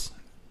goals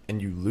and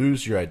you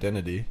lose your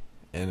identity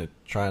in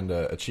trying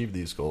to achieve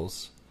these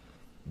goals,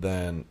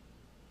 then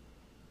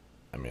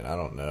I mean, I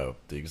don't know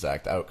the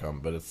exact outcome,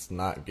 but it's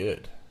not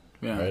good.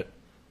 Yeah. Right?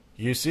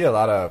 You see a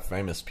lot of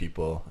famous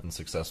people and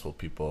successful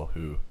people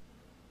who,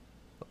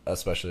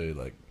 especially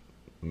like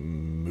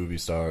movie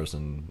stars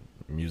and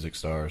music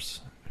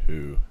stars,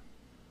 who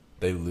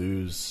they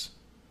lose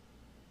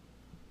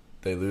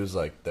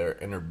like their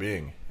inner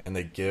being, and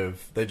they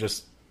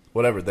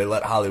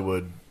let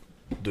Hollywood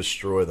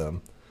destroy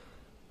them.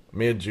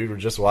 Me and Jude were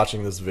just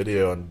watching this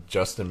video on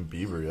Justin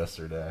Bieber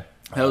yesterday.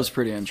 That was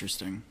pretty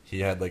interesting. He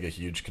had like a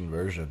huge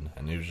conversion,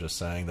 and he was just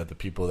saying that the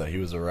people that he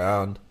was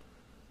around,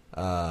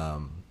 I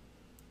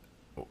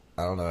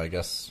don't know, I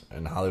guess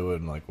in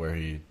Hollywood and like where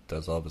he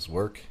does all of his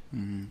work,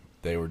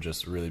 they were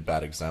just really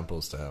bad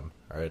examples to him,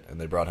 right? And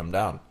they brought him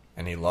down,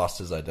 and he lost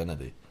his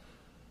identity.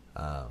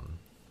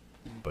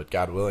 But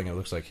God willing, it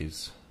looks like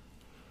he's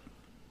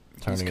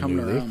turning a coming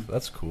new leaf. around.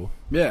 That's cool.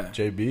 Yeah.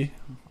 JB,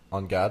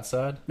 on God's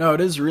side. No,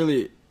 it is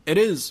it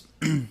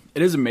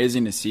is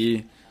amazing to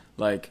see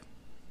like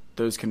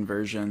those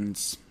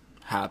conversions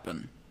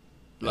happen.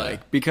 Like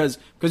Yeah. because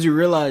you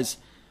realize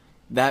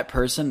that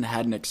person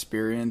had an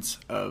experience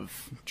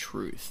of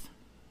truth.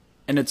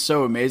 And it's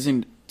so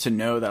amazing to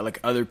know that like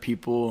other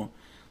people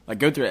like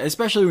go through it,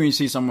 especially when you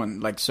see someone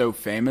like so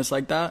famous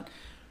like that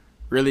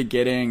really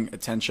getting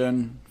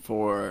attention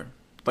for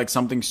like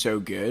something so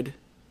good.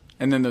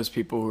 And then those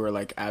people who are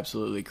like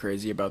absolutely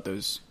crazy about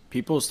those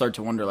people start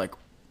to wonder like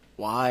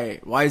why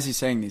is he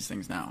saying these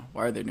things now?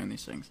 Why are they doing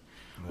these things?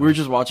 Yeah. We were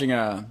just watching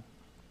a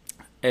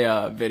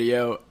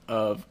video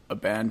of a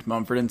band,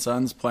 Mumford &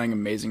 Sons, playing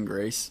Amazing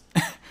Grace.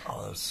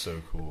 Oh, that was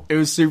so cool. It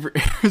was super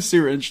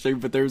interesting,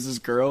 but there was this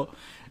girl,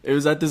 it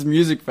was at this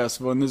music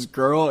festival, and this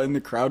girl in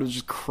the crowd was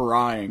just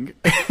crying.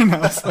 And I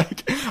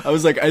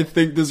was like, I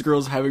think this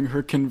girl's having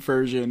her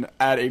conversion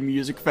at a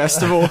music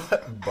festival.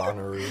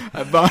 Bonnery.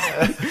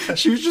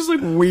 She was just like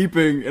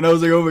weeping, and I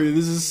was like, oh my God,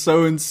 this is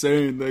so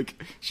insane.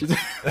 Like, she's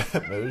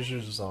Maybe she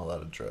was just on a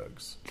lot of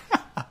drugs.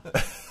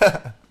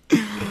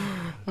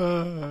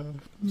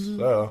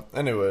 So,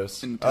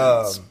 anyways,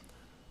 Intense.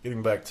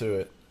 getting back to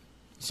it.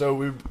 So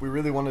we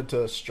really wanted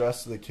to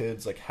stress to the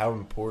kids like how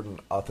important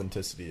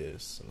authenticity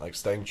is and like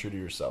staying true to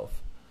yourself.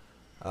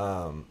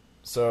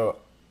 So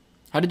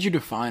How did you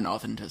define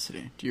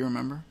authenticity? Do you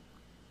remember?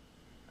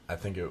 I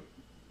think it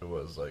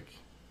was like,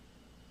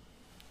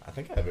 I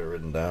think I have it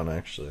written down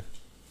actually.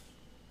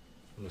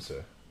 Let me see.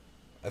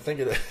 I think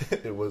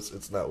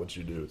it's not what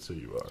you do, it's who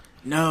you are.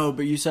 No,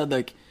 but you said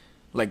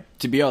like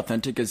to be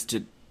authentic is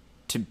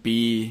to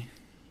be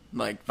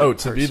like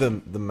To be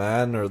the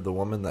man or the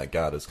woman that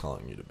God is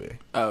calling you to be.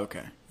 Oh,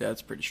 okay. Yeah,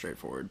 that's pretty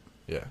straightforward.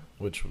 Yeah,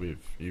 which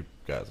you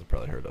guys have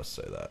probably heard us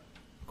say that.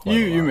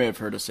 You may have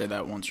heard us say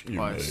that once or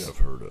twice. You may have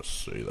heard us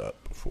say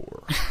that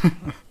before.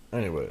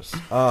 Anyways,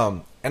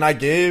 and I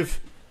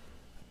gave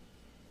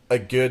a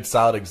good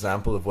solid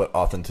example of what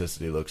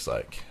authenticity looks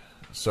like.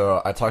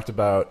 So I talked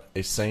about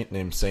a saint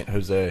named Saint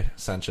Jose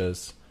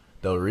Sanchez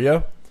del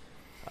Rio.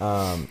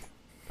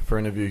 For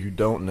any of you who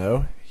don't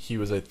know, he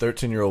was a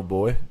 13-year-old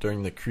boy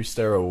during the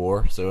Cristero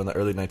War. So in the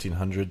early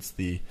 1900s,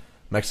 the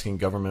Mexican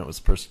government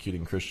was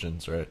persecuting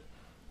Christians, right?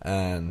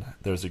 And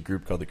there was a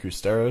group called the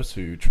Cristeros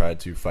who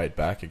tried to fight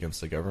back against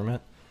the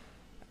government.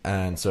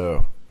 And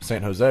so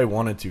Saint Jose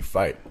wanted to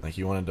fight. Like,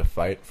 he wanted to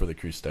fight for the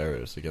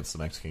Cristeros against the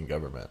Mexican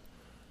government.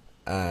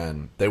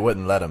 And they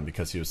wouldn't let him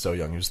because he was so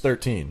young. He was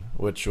 13,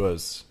 it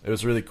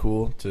was really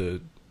cool to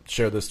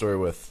share this story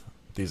with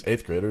these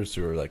 8th graders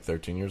who are like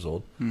 13 years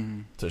old,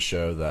 to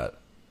show that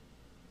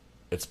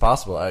it's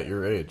possible at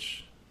your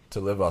age to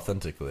live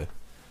authentically.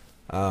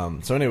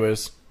 So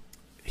anyways,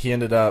 he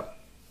ended up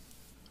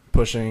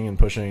pushing and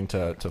pushing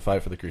to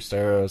fight for the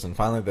Cristeros, and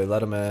finally they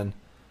let him in,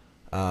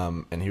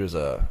 and he was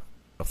a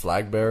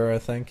flag bearer, I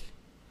think.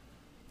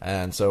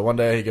 And so one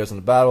day he goes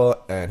into battle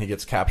and he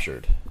gets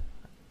captured,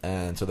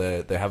 and so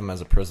they have him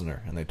as a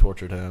prisoner, and they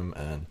tortured him,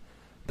 and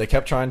they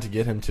kept trying to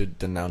get him to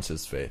denounce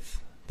his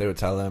faith. They would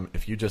tell him,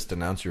 if you just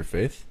denounce your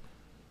faith,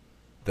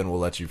 then we'll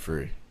let you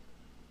free.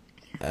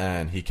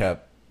 And he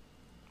kept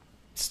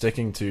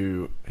sticking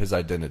to his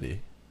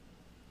identity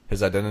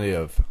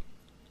of,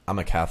 I'm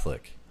a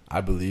Catholic.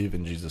 I believe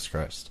in Jesus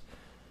Christ.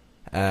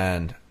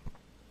 And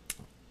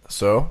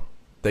so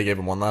they gave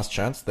him one last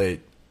chance.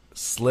 They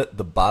slit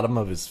the bottom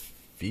of his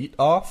feet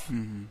off.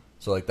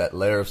 So like that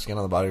layer of skin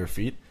on the bottom of your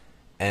feet.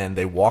 And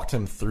they walked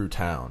him through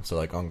town. So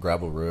like on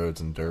gravel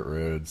roads and dirt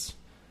roads,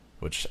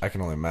 which I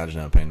can only imagine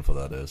how painful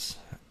that is.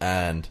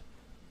 And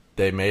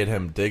they made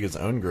him dig his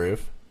own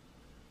grave.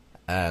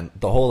 And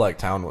the whole like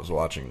town was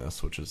watching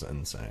this, which is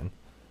insane.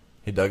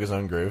 He dug his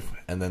own grave,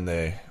 and then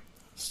they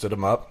stood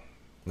him up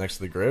next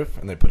to the grave,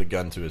 and they put a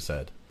gun to his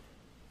head.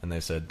 And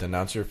they said,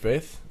 denounce your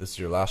faith, this is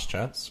your last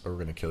chance, or we're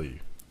going to kill you.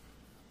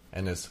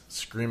 And his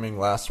screaming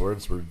last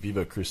words were,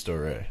 Viva Cristo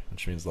Rey,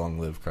 which means long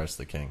live Christ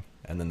the King.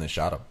 And then they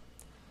shot him.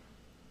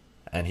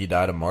 And he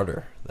died a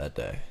martyr that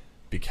day,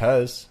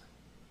 because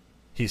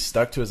he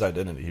stuck to his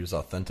identity. He was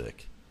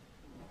authentic.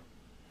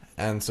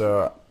 And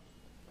so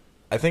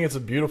I think it's a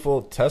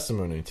beautiful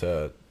testimony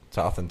to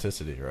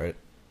authenticity, right?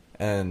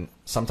 And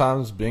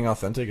sometimes being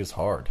authentic is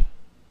hard.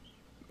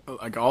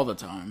 Like all the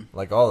time.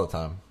 Like all the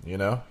time, you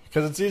know?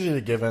 Because it's easy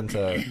to give in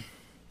to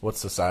what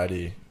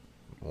society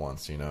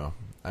wants, you know?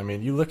 I mean,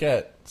 if you look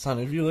at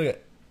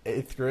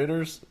 8th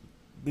graders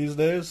these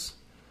days,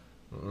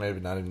 maybe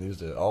not even these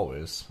days,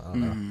 always, I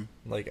don't know.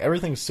 Like,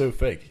 everything's so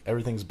fake.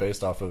 Everything's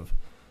based off of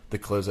the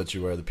clothes that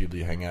you wear, the people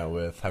you hang out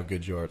with, how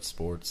good you are at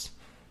sports.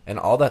 And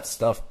all that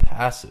stuff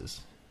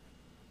passes.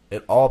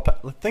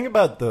 Think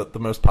about the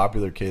most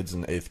popular kids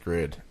in 8th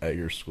grade at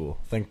your school.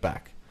 Think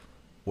back.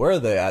 Where are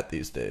they at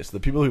these days? The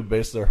people who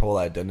base their whole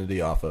identity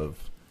off of,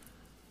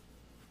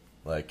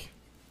 like,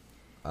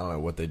 I don't know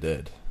what they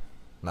did,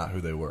 not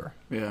who they were.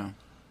 Yeah.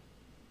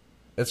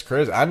 It's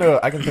crazy. I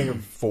can think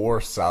of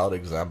 4 solid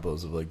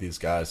examples of like these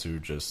guys who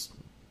just,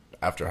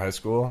 after high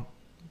school,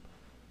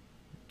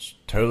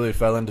 totally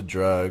fell into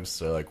drugs.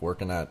 They're like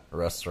working at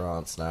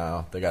restaurants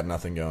now. They got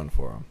nothing going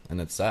for them,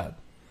 and it's sad.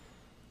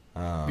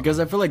 Because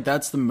I feel like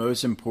that's the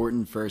most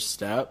important first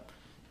step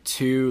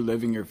to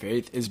living your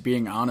faith, is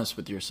being honest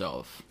with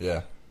yourself.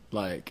 Yeah.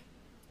 Like,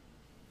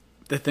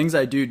 the things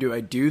I do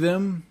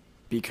them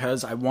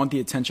because I want the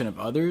attention of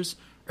others,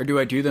 or do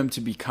I do them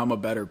to become a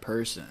better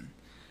person?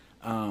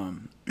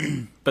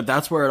 But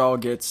that's where it all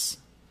gets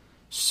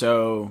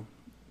so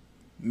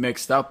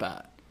mixed up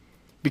at.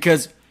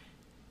 Because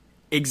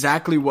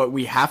exactly what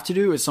we have to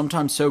do is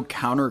sometimes so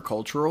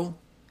countercultural.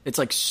 It's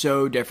like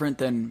so different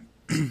than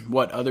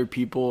what other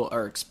people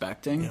are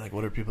expecting. Yeah, like,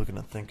 what are people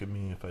going to think of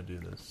me if I do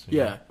this?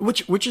 Yeah,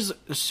 which is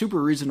a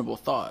super reasonable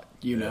thought,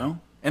 you know?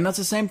 And that's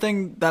the same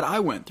thing that I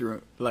went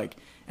through, like,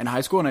 in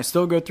high school, and I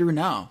still go through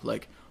now.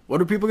 Like, what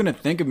are people going to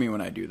think of me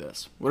when I do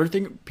this? What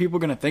are people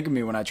going to think of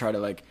me when I try to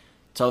like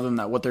tell them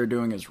that what they're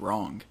doing is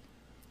wrong?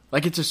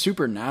 Like, it's a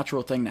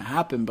supernatural thing to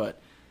happen, but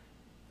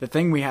the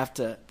thing we have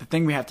to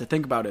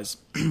think about is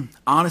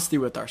honesty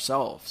with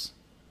ourselves.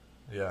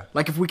 Yeah.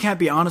 Like, if we can't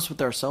be honest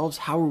with ourselves,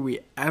 how are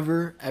we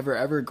ever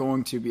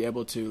going to be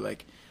able to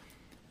like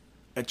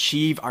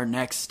achieve our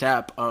next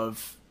step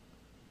of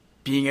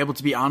being able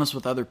to be honest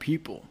with other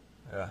people?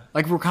 Yeah.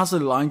 Like, if we're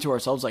constantly lying to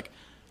ourselves, like,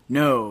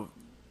 no,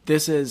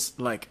 this is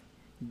like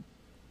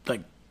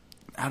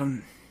I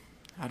don't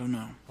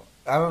know.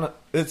 I don't know.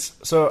 It's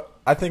so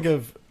I think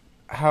of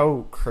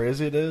how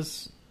crazy it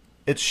is.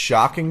 It's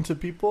shocking to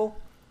people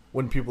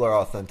when people are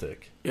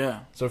authentic.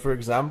 Yeah. So, for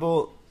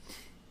example,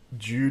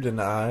 Jude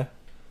and I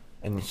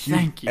and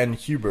Thank you. and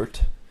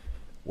Hubert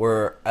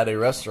were at a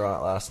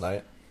restaurant last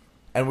night,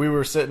 and we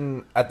were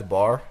sitting at the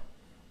bar,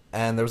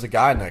 and there was a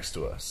guy next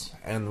to us,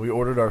 and we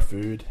ordered our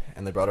food,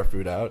 and they brought our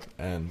food out,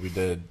 and we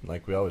did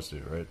like we always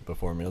do, right?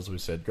 Before meals, we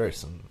said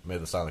grace and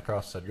made the sign of the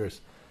cross, said grace.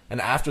 And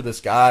after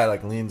this guy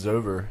like leans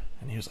over,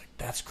 and he was like,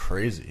 "That's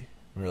crazy."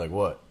 And we were like,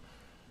 "What?"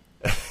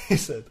 He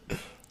said,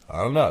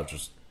 "I don't know,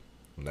 just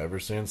never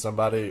seen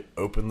somebody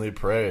openly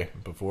pray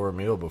before a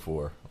meal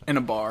before." In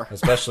a bar.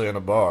 Especially in a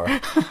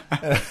bar.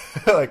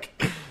 Like,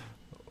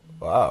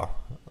 wow.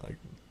 Like,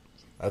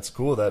 that's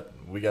cool that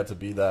we got to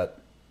be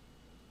that,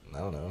 I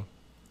don't know,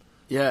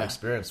 Yeah.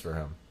 experience for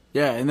him.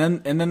 Yeah, and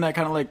then that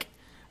kind of like,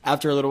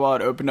 after a little while,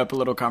 it opened up a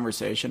little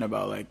conversation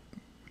about like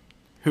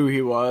who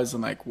he was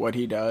and like what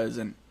he does,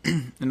 and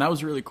and that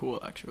was really cool,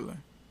 actually.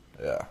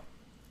 Yeah.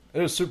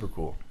 It was super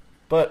cool.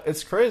 But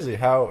it's crazy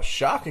how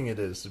shocking it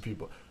is to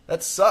people.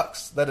 That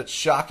sucks that it's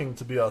shocking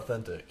to be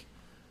authentic.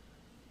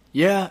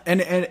 Yeah,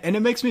 and it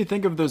makes me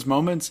think of those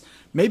moments.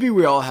 Maybe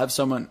we all have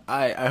someone,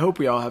 I hope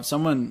we all have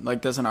someone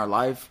like this in our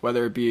life,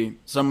 whether it be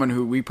someone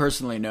who we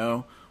personally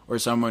know or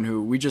someone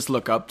who we just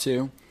look up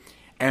to.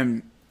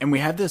 And we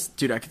have this,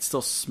 dude, I could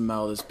still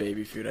smell this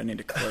baby food. I need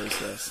to close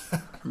this.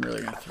 I'm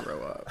really going to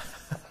throw up.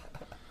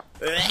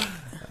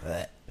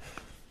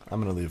 I'm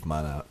going to leave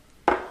mine out.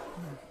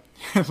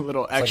 A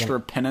little extra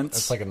like penance.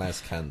 It's like a nice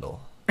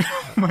candle.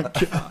 Oh my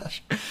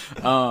gosh.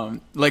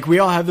 Like, we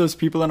all have those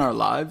people in our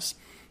lives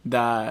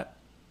that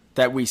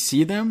we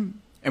see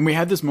them and we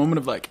have this moment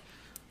of like,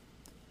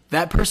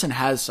 that person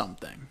has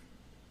something.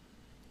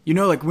 You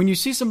know, like when you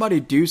see somebody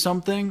do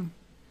something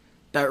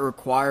that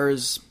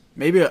requires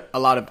maybe a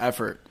lot of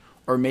effort,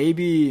 or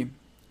maybe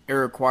it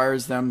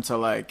requires them to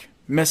like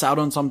miss out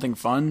on something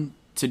fun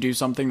to do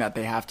something that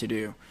they have to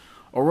do,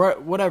 or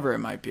whatever it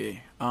might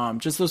be.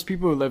 Just those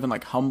people who live in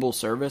like humble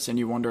service, and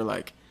you wonder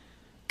like,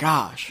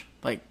 gosh,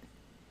 like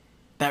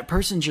that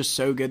person's just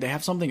so good. They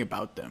have something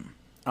about them.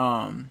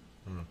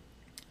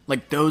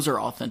 Like those are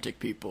authentic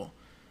people.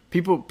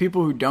 People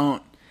who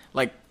don't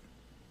like,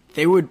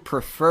 they would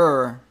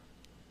prefer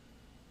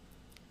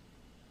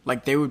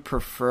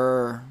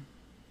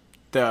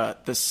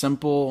the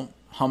simple,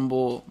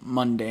 humble,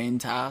 mundane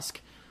task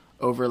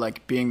over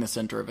like being the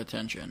center of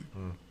attention.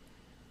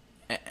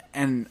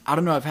 And I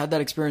don't know, I've had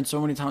that experience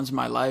so many times in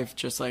my life,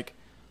 just like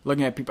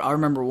looking at people. I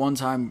remember one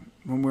time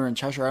when we were in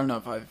Cheshire, I don't know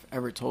if I've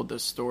ever told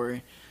this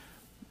story,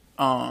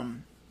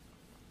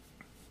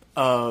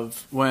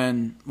 of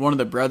when one of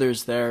the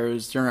brothers there, it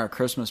was during our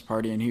Christmas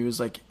party, and he was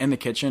like in the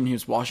kitchen, he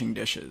was washing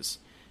dishes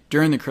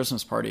during the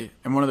Christmas party,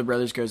 and one of the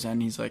brothers goes in,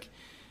 and he's like,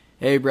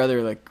 "Hey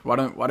brother, like why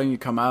don't you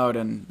come out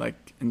and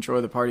like enjoy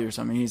the party or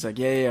something?" And he's like,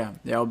 yeah,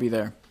 I'll be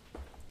there.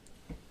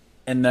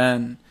 And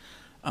then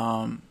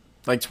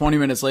like 20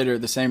 minutes later,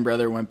 the same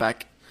brother went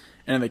back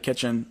into the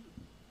kitchen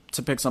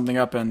to pick something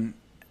up, and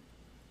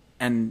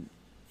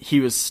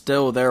he was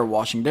still there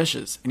washing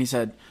dishes. And he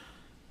said,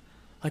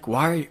 like,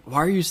 why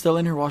are you still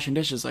in here washing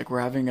dishes? Like, we're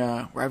having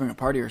a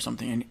party or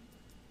something.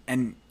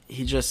 And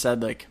he just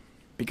said, like,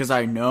 because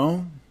I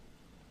know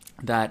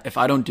that if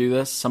I don't do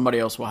this, somebody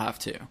else will have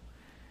to.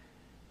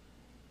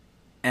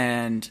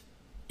 And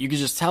you could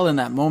just tell in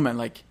that moment,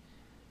 like,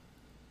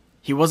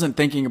 he wasn't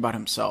thinking about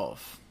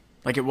himself.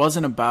 Like, it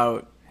wasn't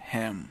about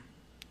him.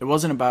 It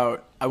wasn't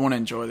about, I want to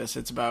enjoy this.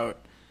 It's about,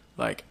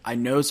 like, I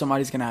know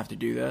somebody's going to have to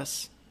do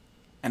this,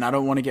 and I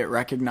don't want to get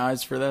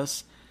recognized for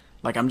this.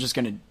 Like, I'm just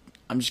going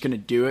to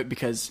do it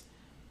because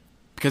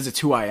it's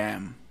who I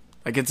am.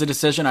 Like, it's a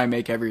decision I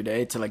make every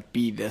day to, like,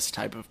 be this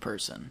type of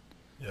person.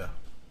 Yeah.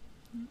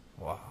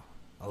 Wow.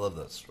 I love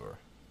that story.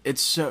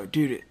 It's so,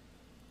 dude,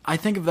 I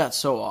think of that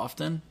so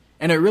often,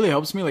 and it really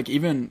helps me, like,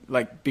 even,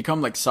 like,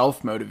 become, like,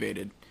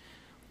 self-motivated,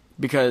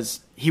 because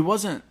he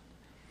wasn't,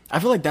 I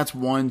feel like that's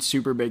one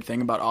super big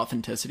thing about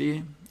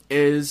authenticity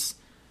is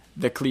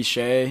the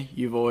cliche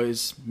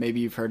maybe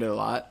you've heard it a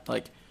lot,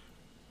 like,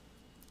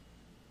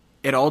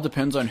 it all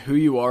depends on who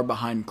you are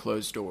behind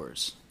closed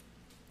doors.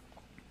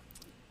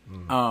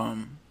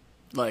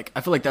 Like,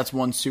 I feel like that's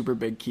one super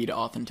big key to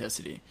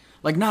authenticity.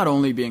 Like, not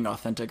only being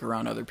authentic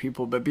around other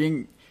people, but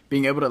being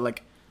able to,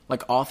 like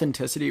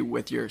authenticity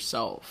with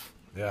yourself.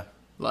 Yeah.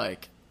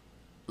 Like,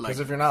 because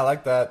if you're not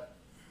like that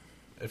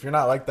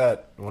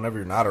whenever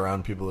you're not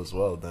around people as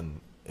well, then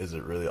is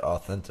it really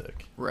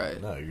authentic?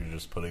 Right. No, you're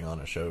just putting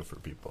on a show for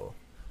people.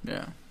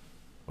 Yeah.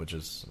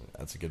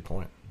 That's a good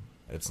point.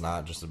 It's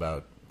not just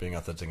about being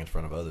authentic in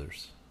front of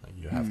others. Like,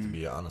 you have to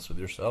be honest with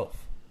yourself.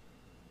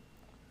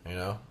 You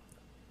know?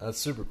 That's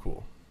super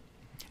cool.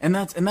 And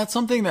that's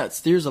something that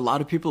steers a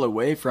lot of people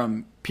away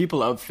from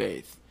people of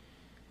faith.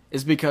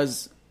 Is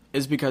because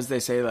they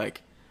say,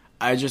 like,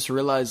 I just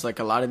realized, like,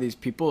 a lot of these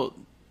people,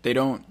 they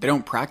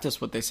don't practice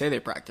what they say they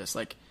practice.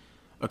 Like,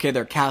 okay,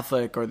 they're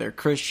Catholic or they're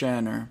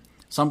Christian or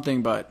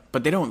something, but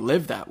they don't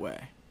live that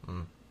way.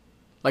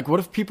 Like,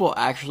 what if people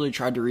actually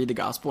tried to read the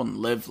gospel and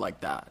live like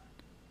that?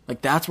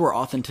 Like, that's where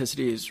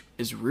authenticity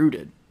is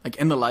rooted, like,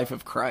 in the life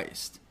of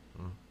Christ.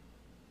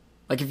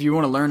 Like, if you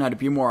want to learn how to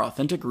be more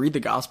authentic, read the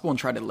gospel and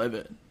try to live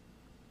it.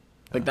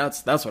 Like,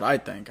 that's what I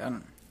think.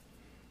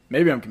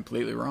 Maybe I'm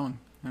completely wrong.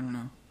 I don't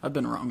know. I've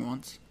been wrong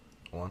once.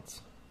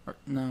 Once?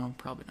 No,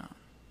 probably not.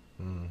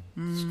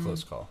 It's a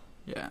close call.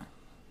 Yeah.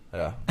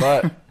 Yeah,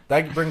 but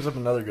that brings up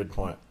another good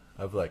point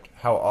of, like,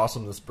 how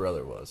awesome this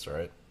brother was,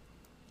 right?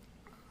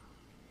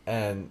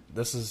 And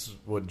this is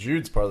what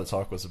Jude's part of the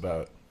talk was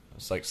about.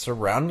 It's like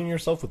surrounding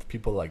yourself with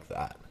people like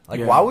that. Like,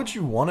 Yeah. why would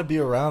you want to be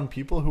around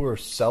people who are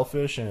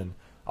selfish and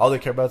all they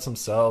care about is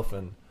themselves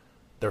and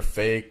they're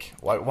fake?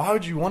 Why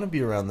would you want to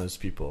be around those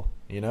people,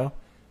 you know?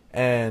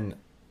 And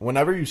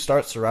whenever you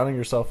start surrounding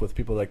yourself with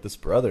people like this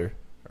brother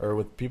or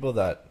with people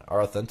that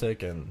are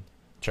authentic and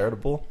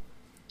charitable,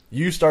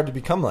 you start to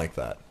become like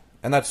that.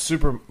 And that's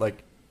super,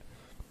 like,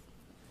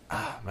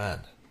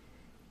 man.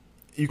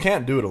 You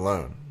can't do it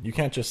alone. You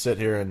can't just sit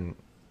here and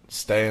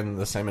stay in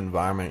the same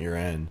environment you're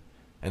in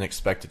and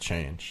expect to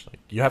change. Like,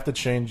 you have to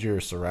change your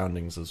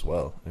surroundings as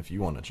well if you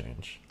want to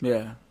change.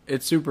 Yeah,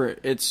 it's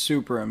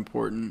super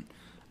important.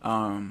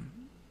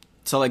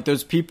 So, like,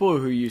 those people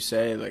who you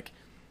say, like,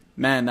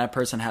 man, that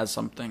person has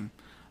something.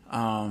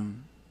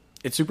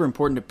 It's super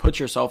important to put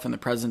yourself in the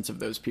presence of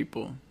those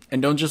people.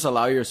 And don't just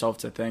allow yourself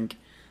to think,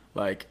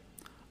 like,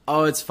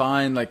 oh, it's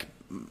fine. Like,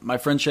 my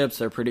friendships,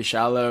 they're pretty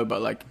shallow,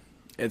 but, like,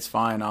 it's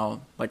fine.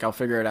 I'll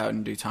figure it out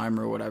in due time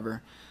or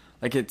whatever.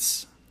 Like,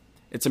 it's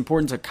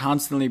important to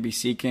constantly be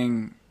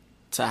seeking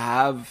to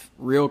have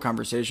real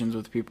conversations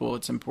with people.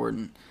 It's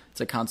important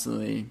to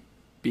constantly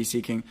be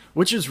seeking,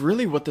 which is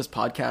really what this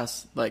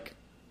podcast, like,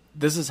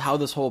 this is how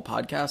this whole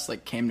podcast,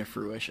 like, came to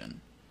fruition.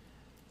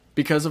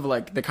 Because of,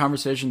 like, the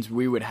conversations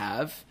we would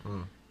have.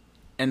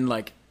 And,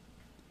 like,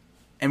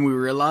 and we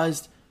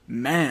realized,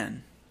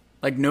 man,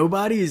 like,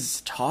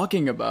 nobody's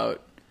talking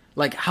about,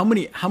 like, how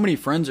many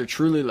friends are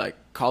truly, like,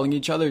 calling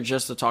each other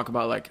just to talk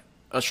about, like,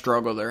 a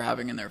struggle they're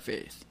having in their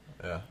faith.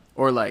 Yeah.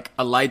 Or, like,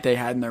 a light they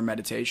had in their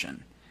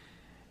meditation.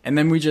 And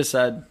then we just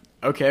said,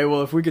 okay,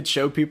 well, if we could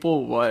show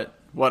people what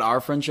our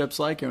friendship's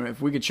like, and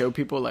if we could show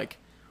people, like,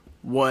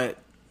 what,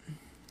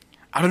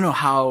 I don't know,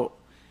 how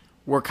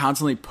we're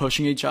constantly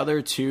pushing each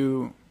other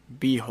to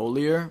be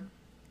holier,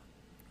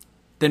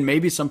 then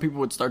maybe some people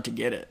would start to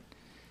get it.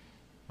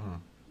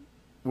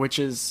 Which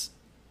is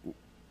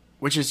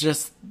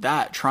just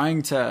that,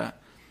 trying to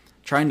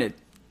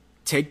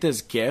take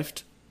this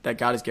gift that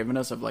God has given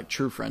us of, like,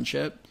 true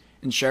friendship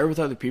and share it with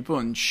other people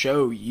and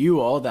show you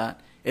all that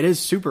it is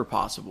super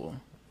possible.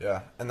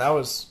 Yeah, and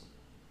that's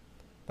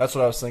what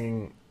I was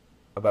thinking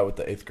about with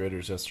the 8th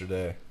graders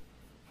yesterday.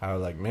 How,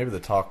 like, maybe the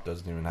talk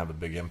doesn't even have a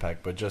big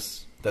impact, but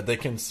just that they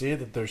can see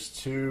that there's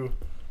two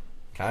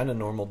kind of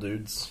normal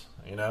dudes,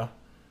 you know,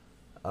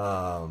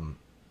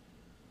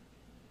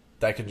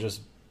 that can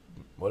just,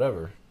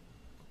 whatever,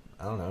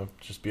 I don't know,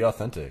 just be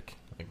authentic,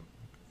 like,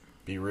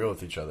 be real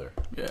with each other.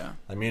 Yeah.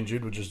 Like, me and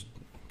Jude would just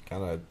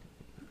kind of,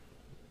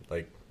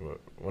 like,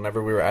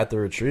 whenever we were at the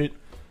retreat,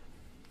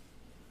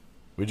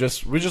 we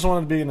just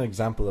wanted to be an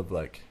example of,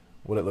 like,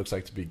 what it looks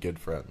like to be good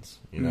friends,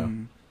 you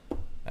know?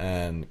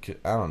 And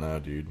I don't know,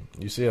 dude.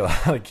 You see a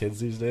lot of kids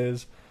these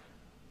days.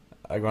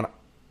 Like,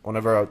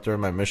 whenever out during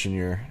my mission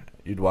year,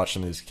 you'd watch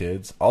some of these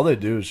kids. All they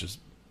do is just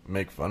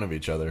make fun of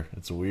each other.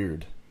 It's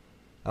weird.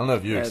 I don't know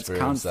if you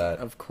experienced that.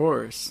 Of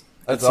course.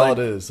 That's it's all like,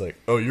 it is. Like,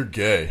 oh, you're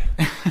gay.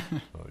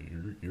 Oh,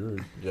 you're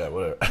yeah,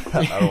 whatever.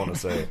 I don't want to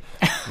say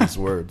these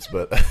words,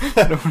 but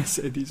I don't want to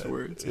say these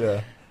words.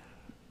 Yeah.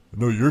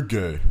 No, you're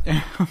gay.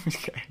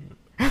 Okay.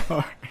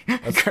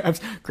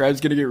 Crab's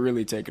gonna get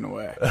really taken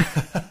away.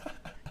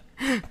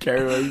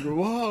 Carrie, like,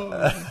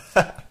 whoa.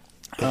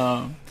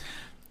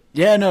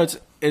 Yeah, no,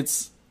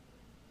 it's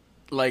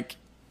like,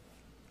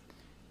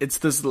 it's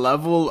this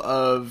level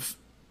of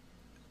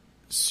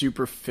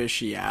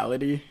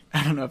superficiality.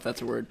 I don't know if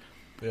that's a word.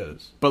 It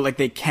is. But, like,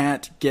 they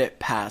can't get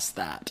past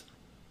that.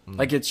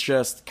 Like, it's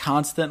just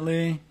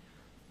constantly,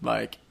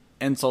 like,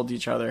 insult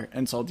each other,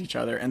 and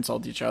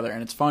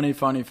it's funny,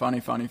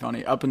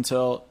 up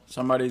until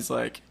somebody's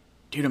like,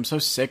 dude, I'm so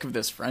sick of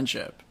this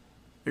friendship.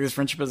 Like, this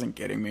friendship isn't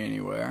getting me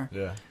anywhere.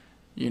 Yeah.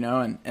 You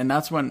know, and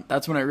that's when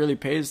it really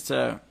pays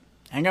to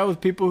hang out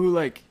with people who,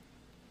 like,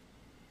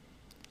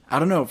 I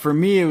don't know, for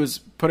me it was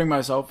putting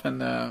myself in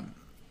the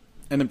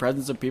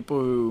presence of people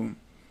who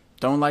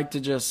don't like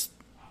to just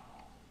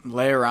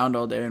lay around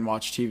all day and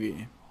watch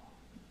TV.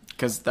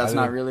 Because that's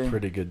not really...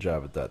 pretty good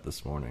job at that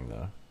this morning,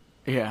 though.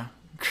 Yeah.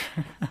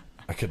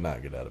 I could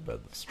not get out of bed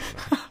this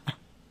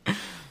morning.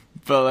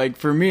 But like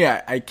for me,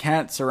 I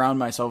can't surround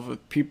myself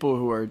with people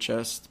who are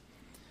just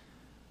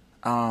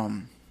I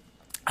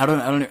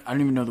don't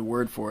even know the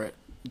word for it.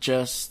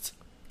 Just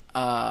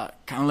kind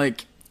of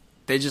like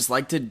they just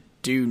like to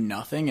do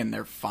nothing and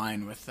they're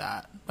fine with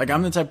that. Like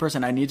I'm the type of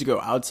person, I need to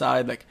go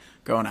outside, like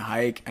go on a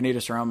hike. I need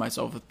to surround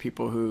myself with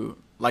people who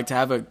like to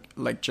have a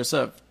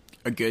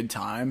good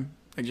time,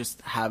 like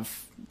just have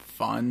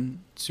fun,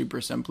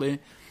 super simply.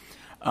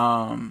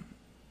 And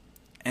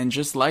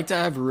just like to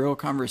have real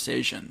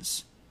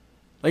conversations.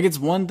 Like it's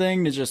one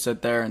thing to just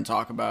sit there and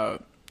talk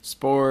about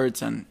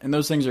sports and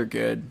those things are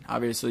good.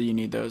 Obviously you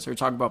need those, or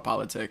talk about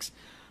politics.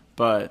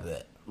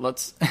 But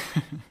let's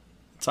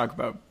talk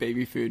about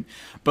baby food.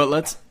 But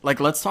let's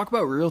talk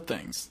about real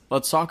things.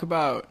 Let's talk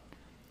about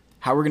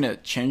how we're going to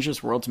change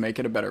this world to make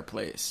it a better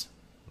place.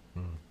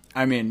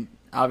 I mean,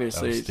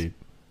 obviously,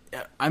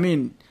 I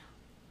mean,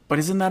 but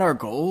isn't that our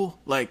goal?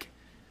 Like,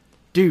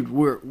 dude,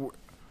 we're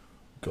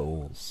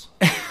goals.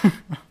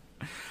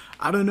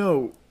 I don't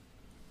know.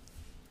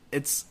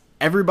 It's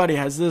everybody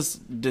has this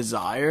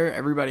desire.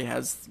 Everybody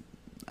has,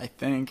 I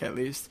think, at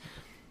least,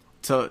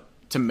 to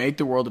make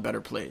the world a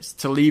better place,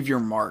 to leave your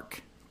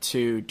mark,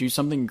 to do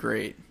something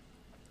great.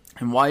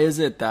 And why is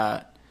it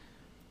that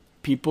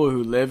people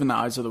who live in the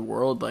eyes of the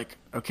world, like,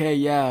 okay,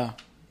 yeah,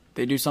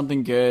 they do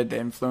something good, they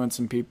influence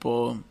some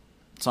people,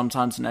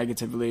 sometimes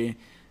negatively,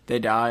 they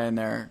die, and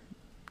they're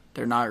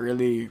not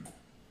really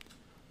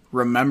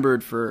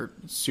remembered for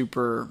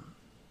super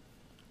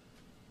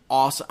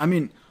awesome. I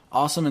mean,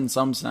 awesome in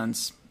some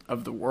sense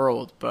of the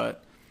world,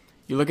 but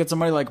you look at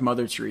somebody like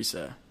Mother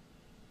Teresa,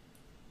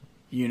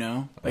 you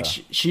know, like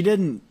she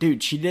didn't do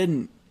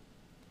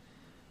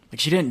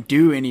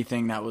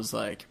anything that was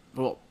like,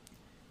 well,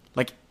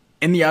 like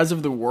in the eyes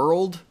of the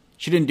world,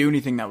 she didn't do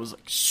anything that was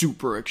like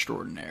super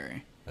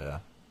extraordinary. Yeah.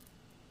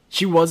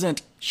 She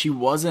wasn't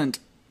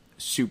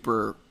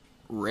super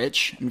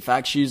rich. In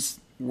fact, she's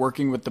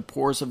working with the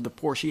poorest of the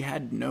poor. She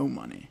had no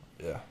money.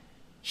 Yeah.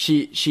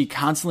 She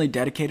constantly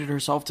dedicated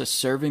herself to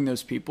serving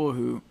those people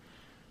who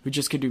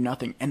just could do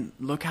nothing. And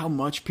look how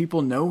much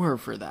people know her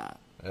for that.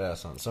 Yeah,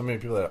 so many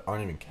people that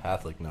aren't even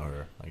Catholic know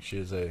her. Like, she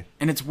is a...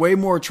 And it's way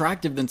more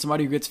attractive than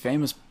somebody who gets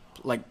famous,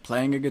 like,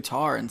 playing a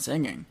guitar and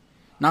singing.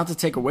 Not to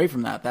take away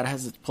from that. That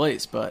has its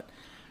place. But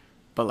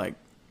like,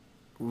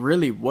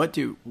 really, what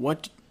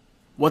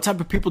type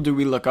of people do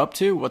we look up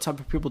to? What type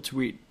of people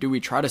do we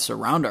try to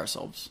surround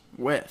ourselves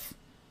with?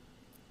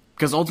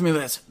 Because ultimately,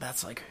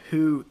 that's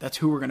who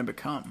we're going to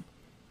become.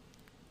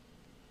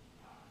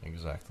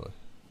 Exactly.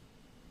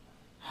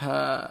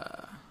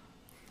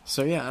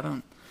 So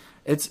yeah,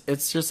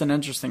 it's just an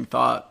interesting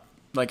thought,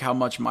 like how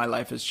much my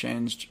life has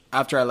changed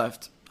after I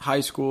left high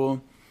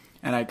school,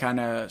 and I kind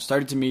of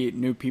started to meet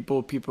new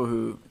people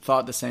who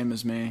thought the same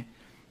as me,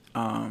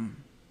 and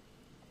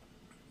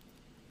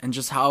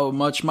just how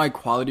much my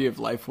quality of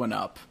life went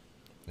up.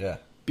 Yeah.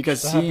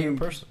 Because seeing a happier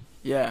person.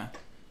 Yeah.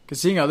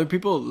 Because seeing other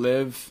people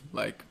live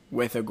like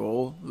with a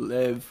goal,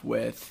 live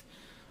with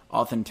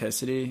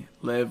authenticity,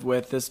 live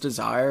with this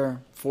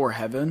desire for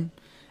heaven,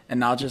 and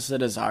not just a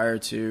desire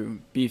to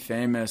be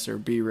famous or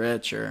be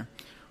rich or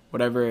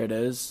whatever it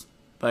is.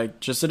 Like,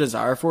 just a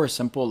desire for a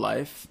simple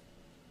life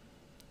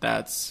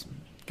that's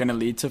going to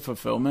lead to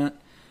fulfillment.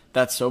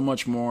 That's so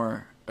much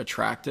more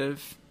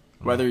attractive,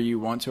 whether you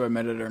want to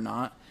admit it or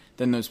not,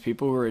 than those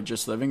people who are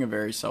just living a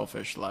very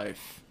selfish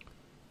life.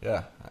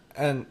 Yeah.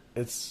 And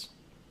it's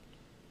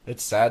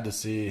sad to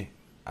see.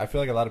 I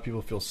feel like a lot of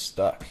people feel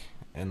stuck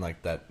in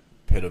like that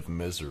pit of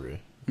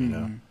misery, you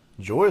know?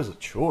 Joy is a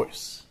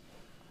choice.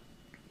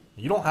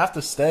 You don't have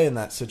to stay in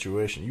that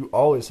situation. You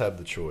always have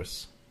the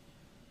choice.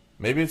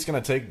 Maybe it's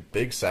going to take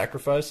big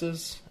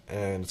sacrifices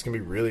and it's going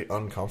to be really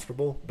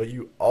uncomfortable, but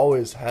you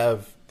always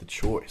have the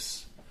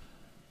choice.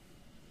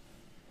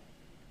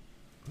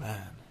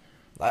 Man,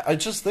 I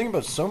just think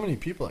about so many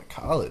people at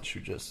college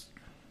who just,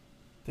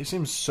 they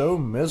seem so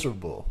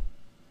miserable.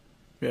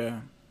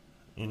 Yeah.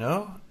 You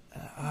know?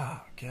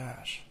 Oh,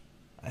 gosh.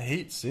 I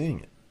hate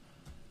seeing it.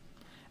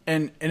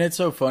 And it's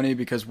so funny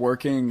because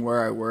working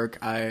where I work,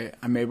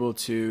 I'm able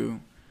to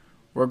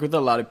work with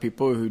a lot of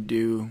people who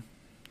do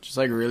just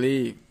like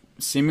really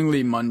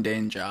seemingly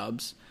mundane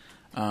jobs,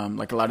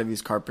 like a lot of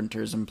these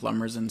carpenters and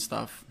plumbers and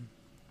stuff.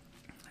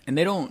 And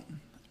they don't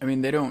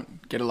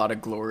get a lot of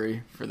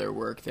glory for their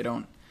work. They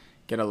don't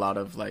get a lot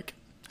of like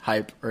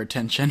hype or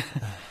attention,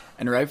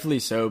 and rightfully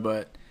so,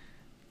 but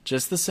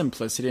just the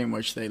simplicity in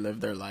which they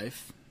live their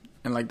life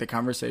and like the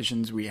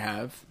conversations we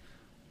have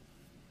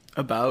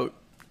about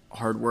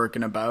hard work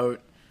and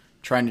about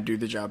trying to do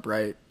the job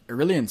right, it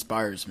really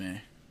inspires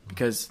me,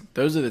 because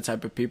those are the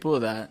type of people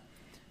that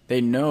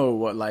they know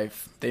what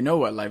life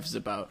is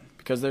about,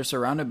 because they're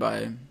surrounded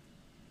by,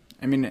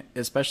 I mean,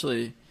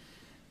 especially,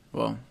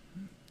 well,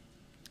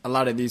 a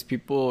lot of these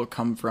people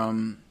come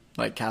from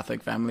like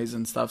Catholic families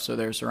and stuff, so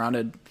they're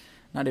surrounded,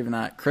 not even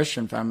that,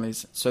 Christian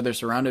families, so they're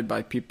surrounded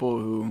by people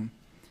who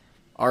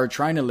are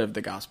trying to live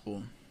the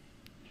gospel.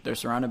 They're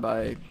surrounded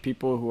by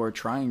people who are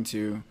trying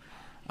to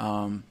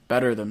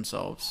better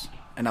themselves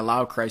and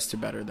allow Christ to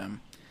better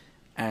them.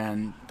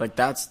 And like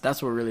that's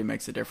what really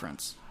makes a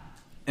difference.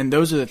 And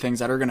those are the things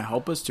that are going to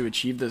help us to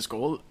achieve this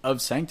goal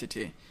of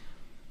sanctity.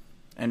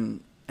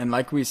 And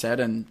like we said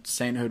in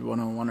Sainthood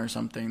 101 or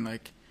something,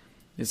 like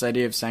this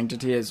idea of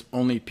sanctity is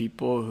only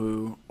people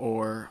who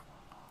are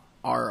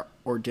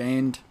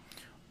ordained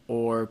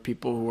or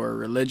people who are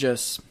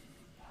religious,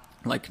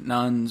 like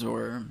nuns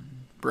or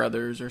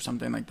brothers or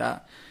something like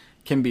that,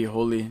 can be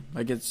holy.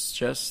 Like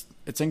it's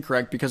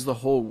incorrect because the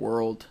whole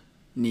world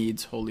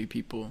needs holy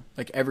people,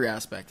 like every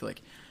aspect,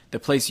 like the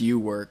place you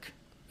work,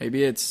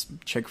 maybe it's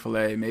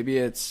Chick-fil-A, maybe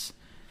it's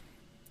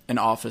an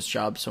office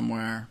job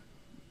somewhere,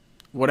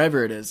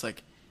 whatever it is,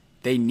 like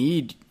they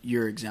need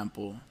your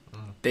example.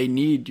 They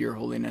need your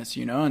holiness,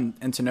 you know,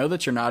 and to know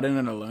that you're not in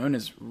it alone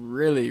is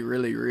really,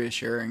 really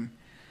reassuring.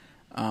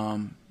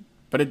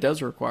 But it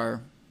does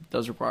require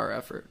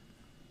effort.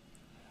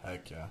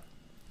 Heck yeah.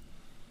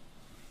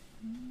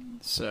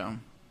 So,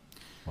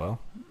 well,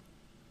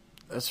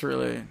 that's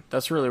really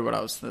what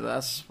I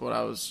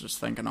was just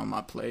thinking on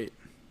my plate.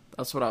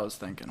 That's what I was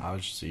thinking. I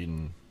was just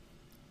eating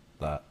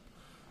that.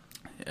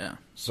 Yeah.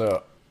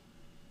 So,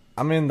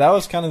 I mean, that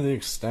was kind of the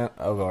extent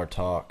of our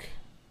talk.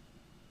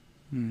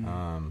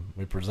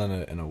 We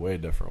presented it in a way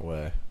different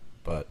way,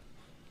 but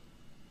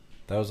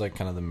that was like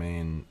kind of the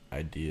main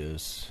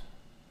ideas.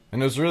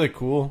 And it was really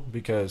cool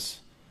because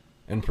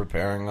in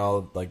preparing all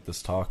of, like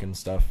this talk and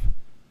stuff,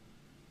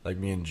 like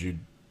me and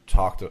Jude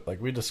talked,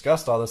 like we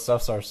discussed all this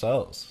stuff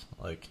ourselves.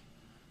 Like,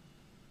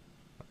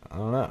 I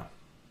don't know.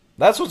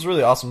 That's what's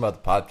really awesome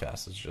about the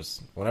podcast. It's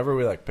just whenever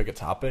we like pick a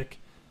topic,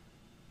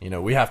 you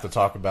know, we have to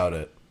talk about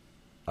it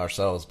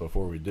ourselves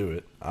before we do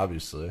it,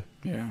 obviously.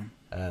 Yeah.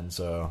 And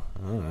so,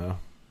 I don't know.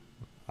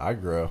 I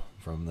grow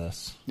from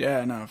this.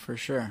 Yeah, no, for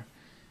sure.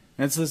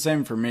 And it's the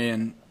same for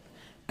me,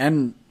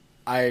 and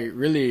I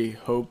really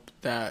hope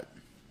that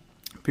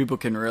people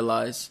can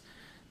realize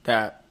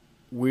that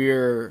we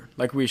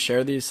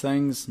share these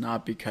things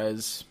not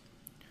because...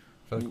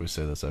 I feel like we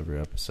say this every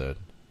episode.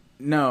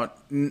 No,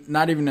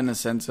 not even in the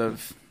sense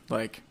of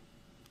like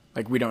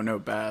we don't know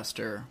best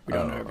or we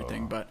don't know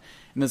everything, but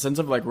in the sense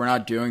of like we're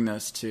not doing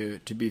this to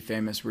be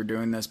famous. We're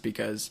doing this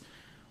because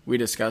we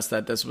discussed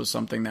that this was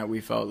something that we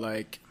felt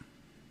like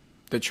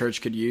the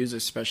church could use,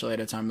 especially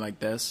at a time like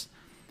this.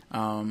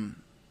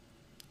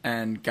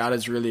 And God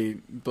has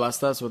really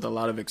blessed us with a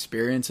lot of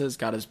experiences.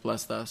 God has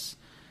blessed us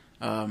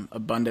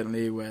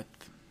abundantly with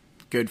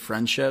good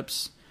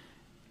friendships.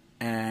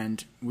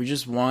 And we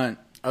just want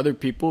other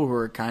people who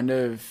are kind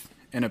of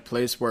in a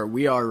place where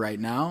we are right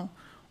now,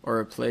 or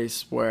a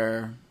place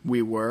where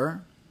we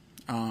were,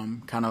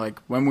 kind of like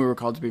when we were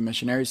called to be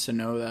missionaries, to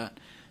know that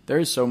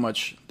there's so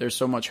much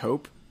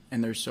hope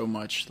and there's so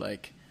much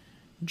like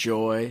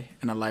joy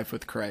in a life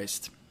with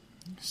Christ.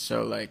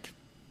 So like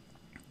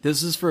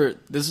this is for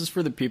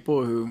the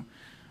people who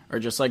are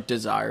just like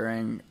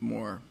desiring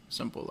more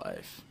simple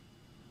life,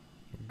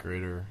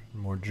 Greater,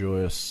 more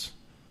joyous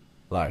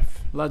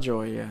life. La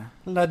joya.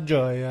 La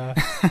joya.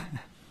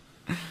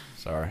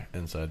 Sorry,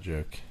 inside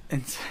joke.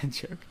 Inside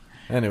joke.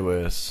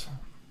 Anyways,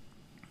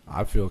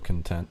 I feel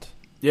content.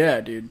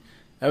 Yeah, dude.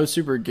 That was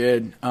super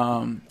good.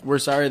 We're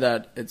sorry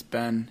that it's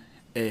been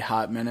a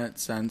hot minute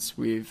since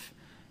we've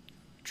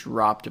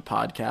dropped a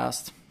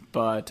podcast,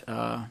 but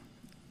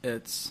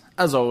it's,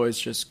 as always,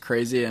 just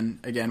crazy. And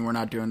again, we're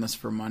not doing this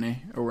for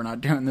money, or we're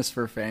not doing this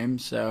for fame,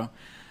 so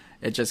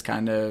it just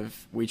kind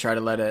of, we try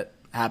to let it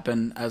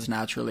happen as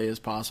naturally as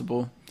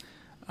possible,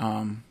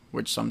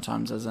 which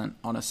sometimes isn't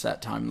on a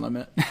set time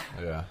limit.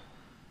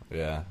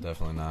 Yeah,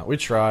 definitely not. We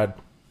tried at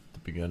the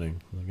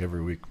beginning, like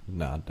every week.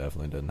 Nah, it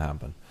definitely didn't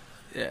happen.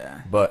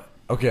 Yeah. But,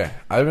 okay,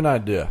 I have an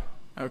idea.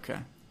 Okay.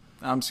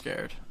 I'm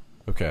scared.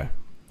 Okay.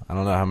 I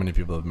don't know how many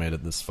people have made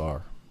it this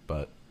far,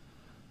 but...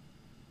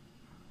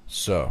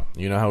 So,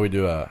 you know how we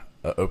do a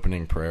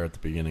opening prayer at the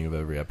beginning of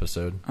every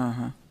episode?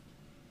 Uh-huh.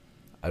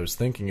 I was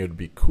thinking it would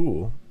be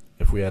cool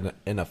if we had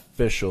an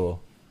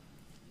official,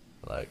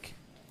 like,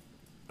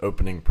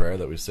 opening prayer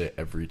that we say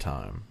every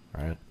time,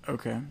 right?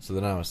 Okay. So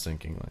then I was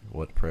thinking, like,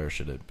 what prayer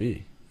should it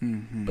be?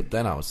 Mm-hmm. But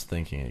then I was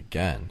thinking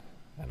again,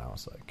 and I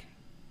was like,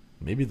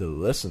 maybe the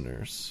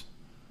listeners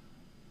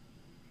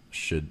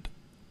should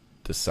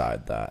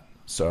decide that.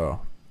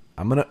 So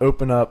I'm going to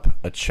open up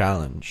a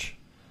challenge.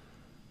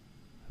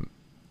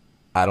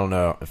 I don't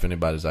know if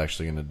anybody's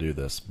actually going to do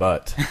this,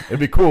 but it'd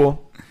be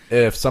cool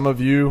if some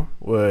of you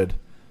would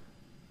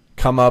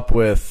come up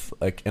with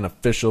like an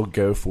official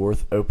Go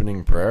Forth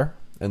opening prayer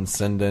and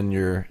send in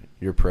your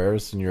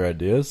prayers and your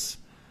ideas,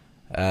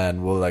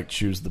 and we'll like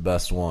choose the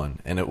best one,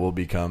 and it will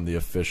become the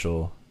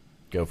official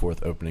Go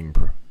Forth opening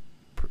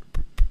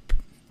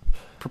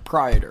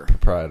proprietor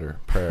prayer.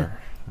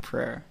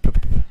 Prayer.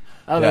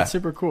 Oh, Yeah. That's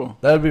super cool.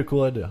 That would be a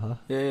cool idea, huh?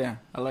 Yeah,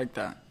 I like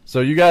that.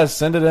 So you guys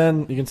send it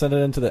in. You can send it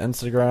into the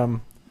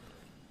Instagram.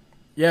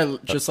 Yeah,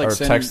 just like or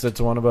text it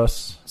to one of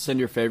us. Send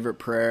your favorite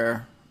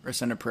prayer, or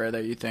send a prayer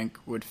that you think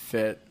would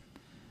fit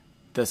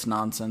this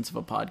nonsense of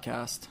a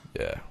podcast.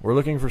 Yeah, we're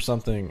looking for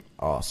something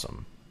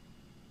awesome,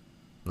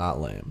 not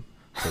lame.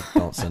 So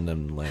don't send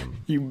them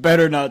lame. You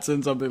better not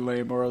send something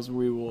lame, or else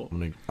we will.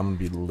 I'm gonna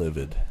be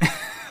livid.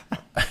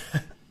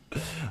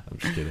 I'm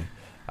just kidding.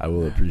 I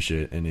will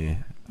appreciate any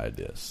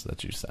ideas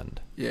that you send.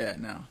 Yeah,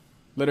 no.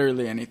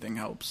 Literally anything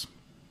helps.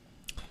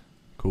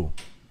 Cool.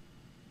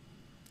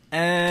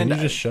 And Can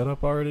you just shut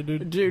up already,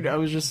 dude? Dude, I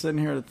was just sitting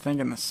here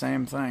thinking the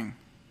same thing.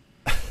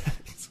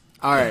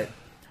 All right.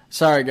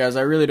 Sorry, guys.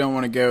 I really don't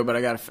want to go, but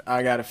I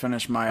gotta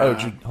finish my.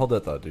 Dude, hold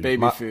that thought, dude.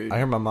 Baby food. I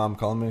hear my mom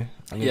calling me.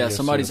 Yeah,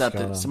 somebody's at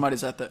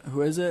the.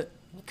 Who is it?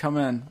 Come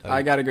in.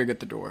 I gotta go get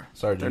the door.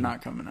 Sorry, they're dude.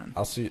 not coming in.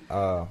 I'll see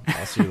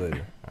you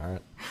later. All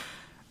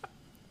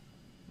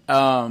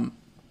right.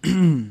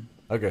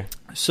 Okay.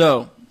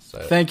 So,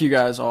 thank you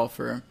guys all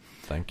for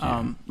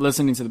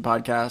listening to the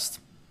podcast.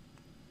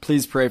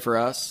 Please pray for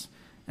us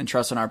and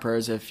trust in our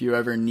prayers. If you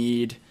ever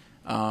need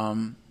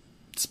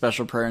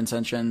special prayer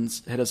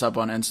intentions, hit us up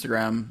on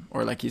Instagram,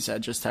 or like you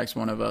said, just text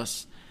one of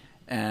us.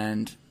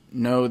 And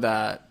know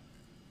that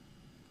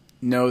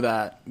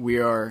we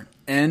are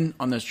in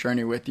on this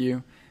journey with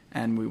you,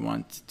 and we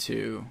want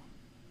to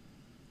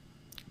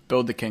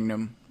build the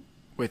kingdom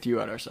with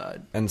you at our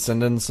side. And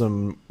send in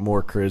some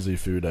more crazy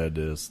food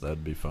ideas.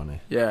 That'd be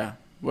funny. Yeah.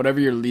 Whatever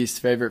your least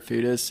favorite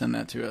food is, send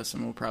that to us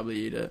and we'll probably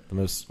eat it. The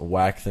most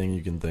whack thing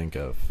you can think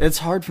of. It's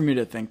hard for me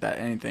to think that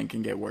anything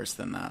can get worse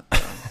than that,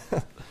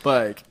 though.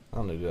 Like, I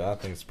don't know, dude. I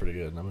think it's pretty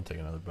good. I'm going to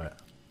take another bite.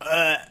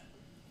 my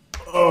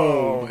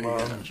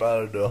I'm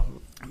about to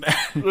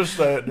do. Just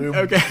say it, dude.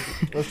 Okay.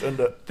 Let's end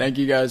it. Thank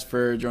you guys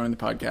for joining the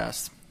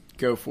podcast.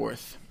 Go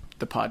forth.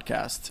 The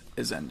podcast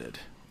is ended.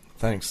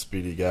 Thanks,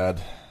 Speedy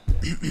God.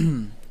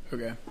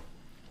 Okay.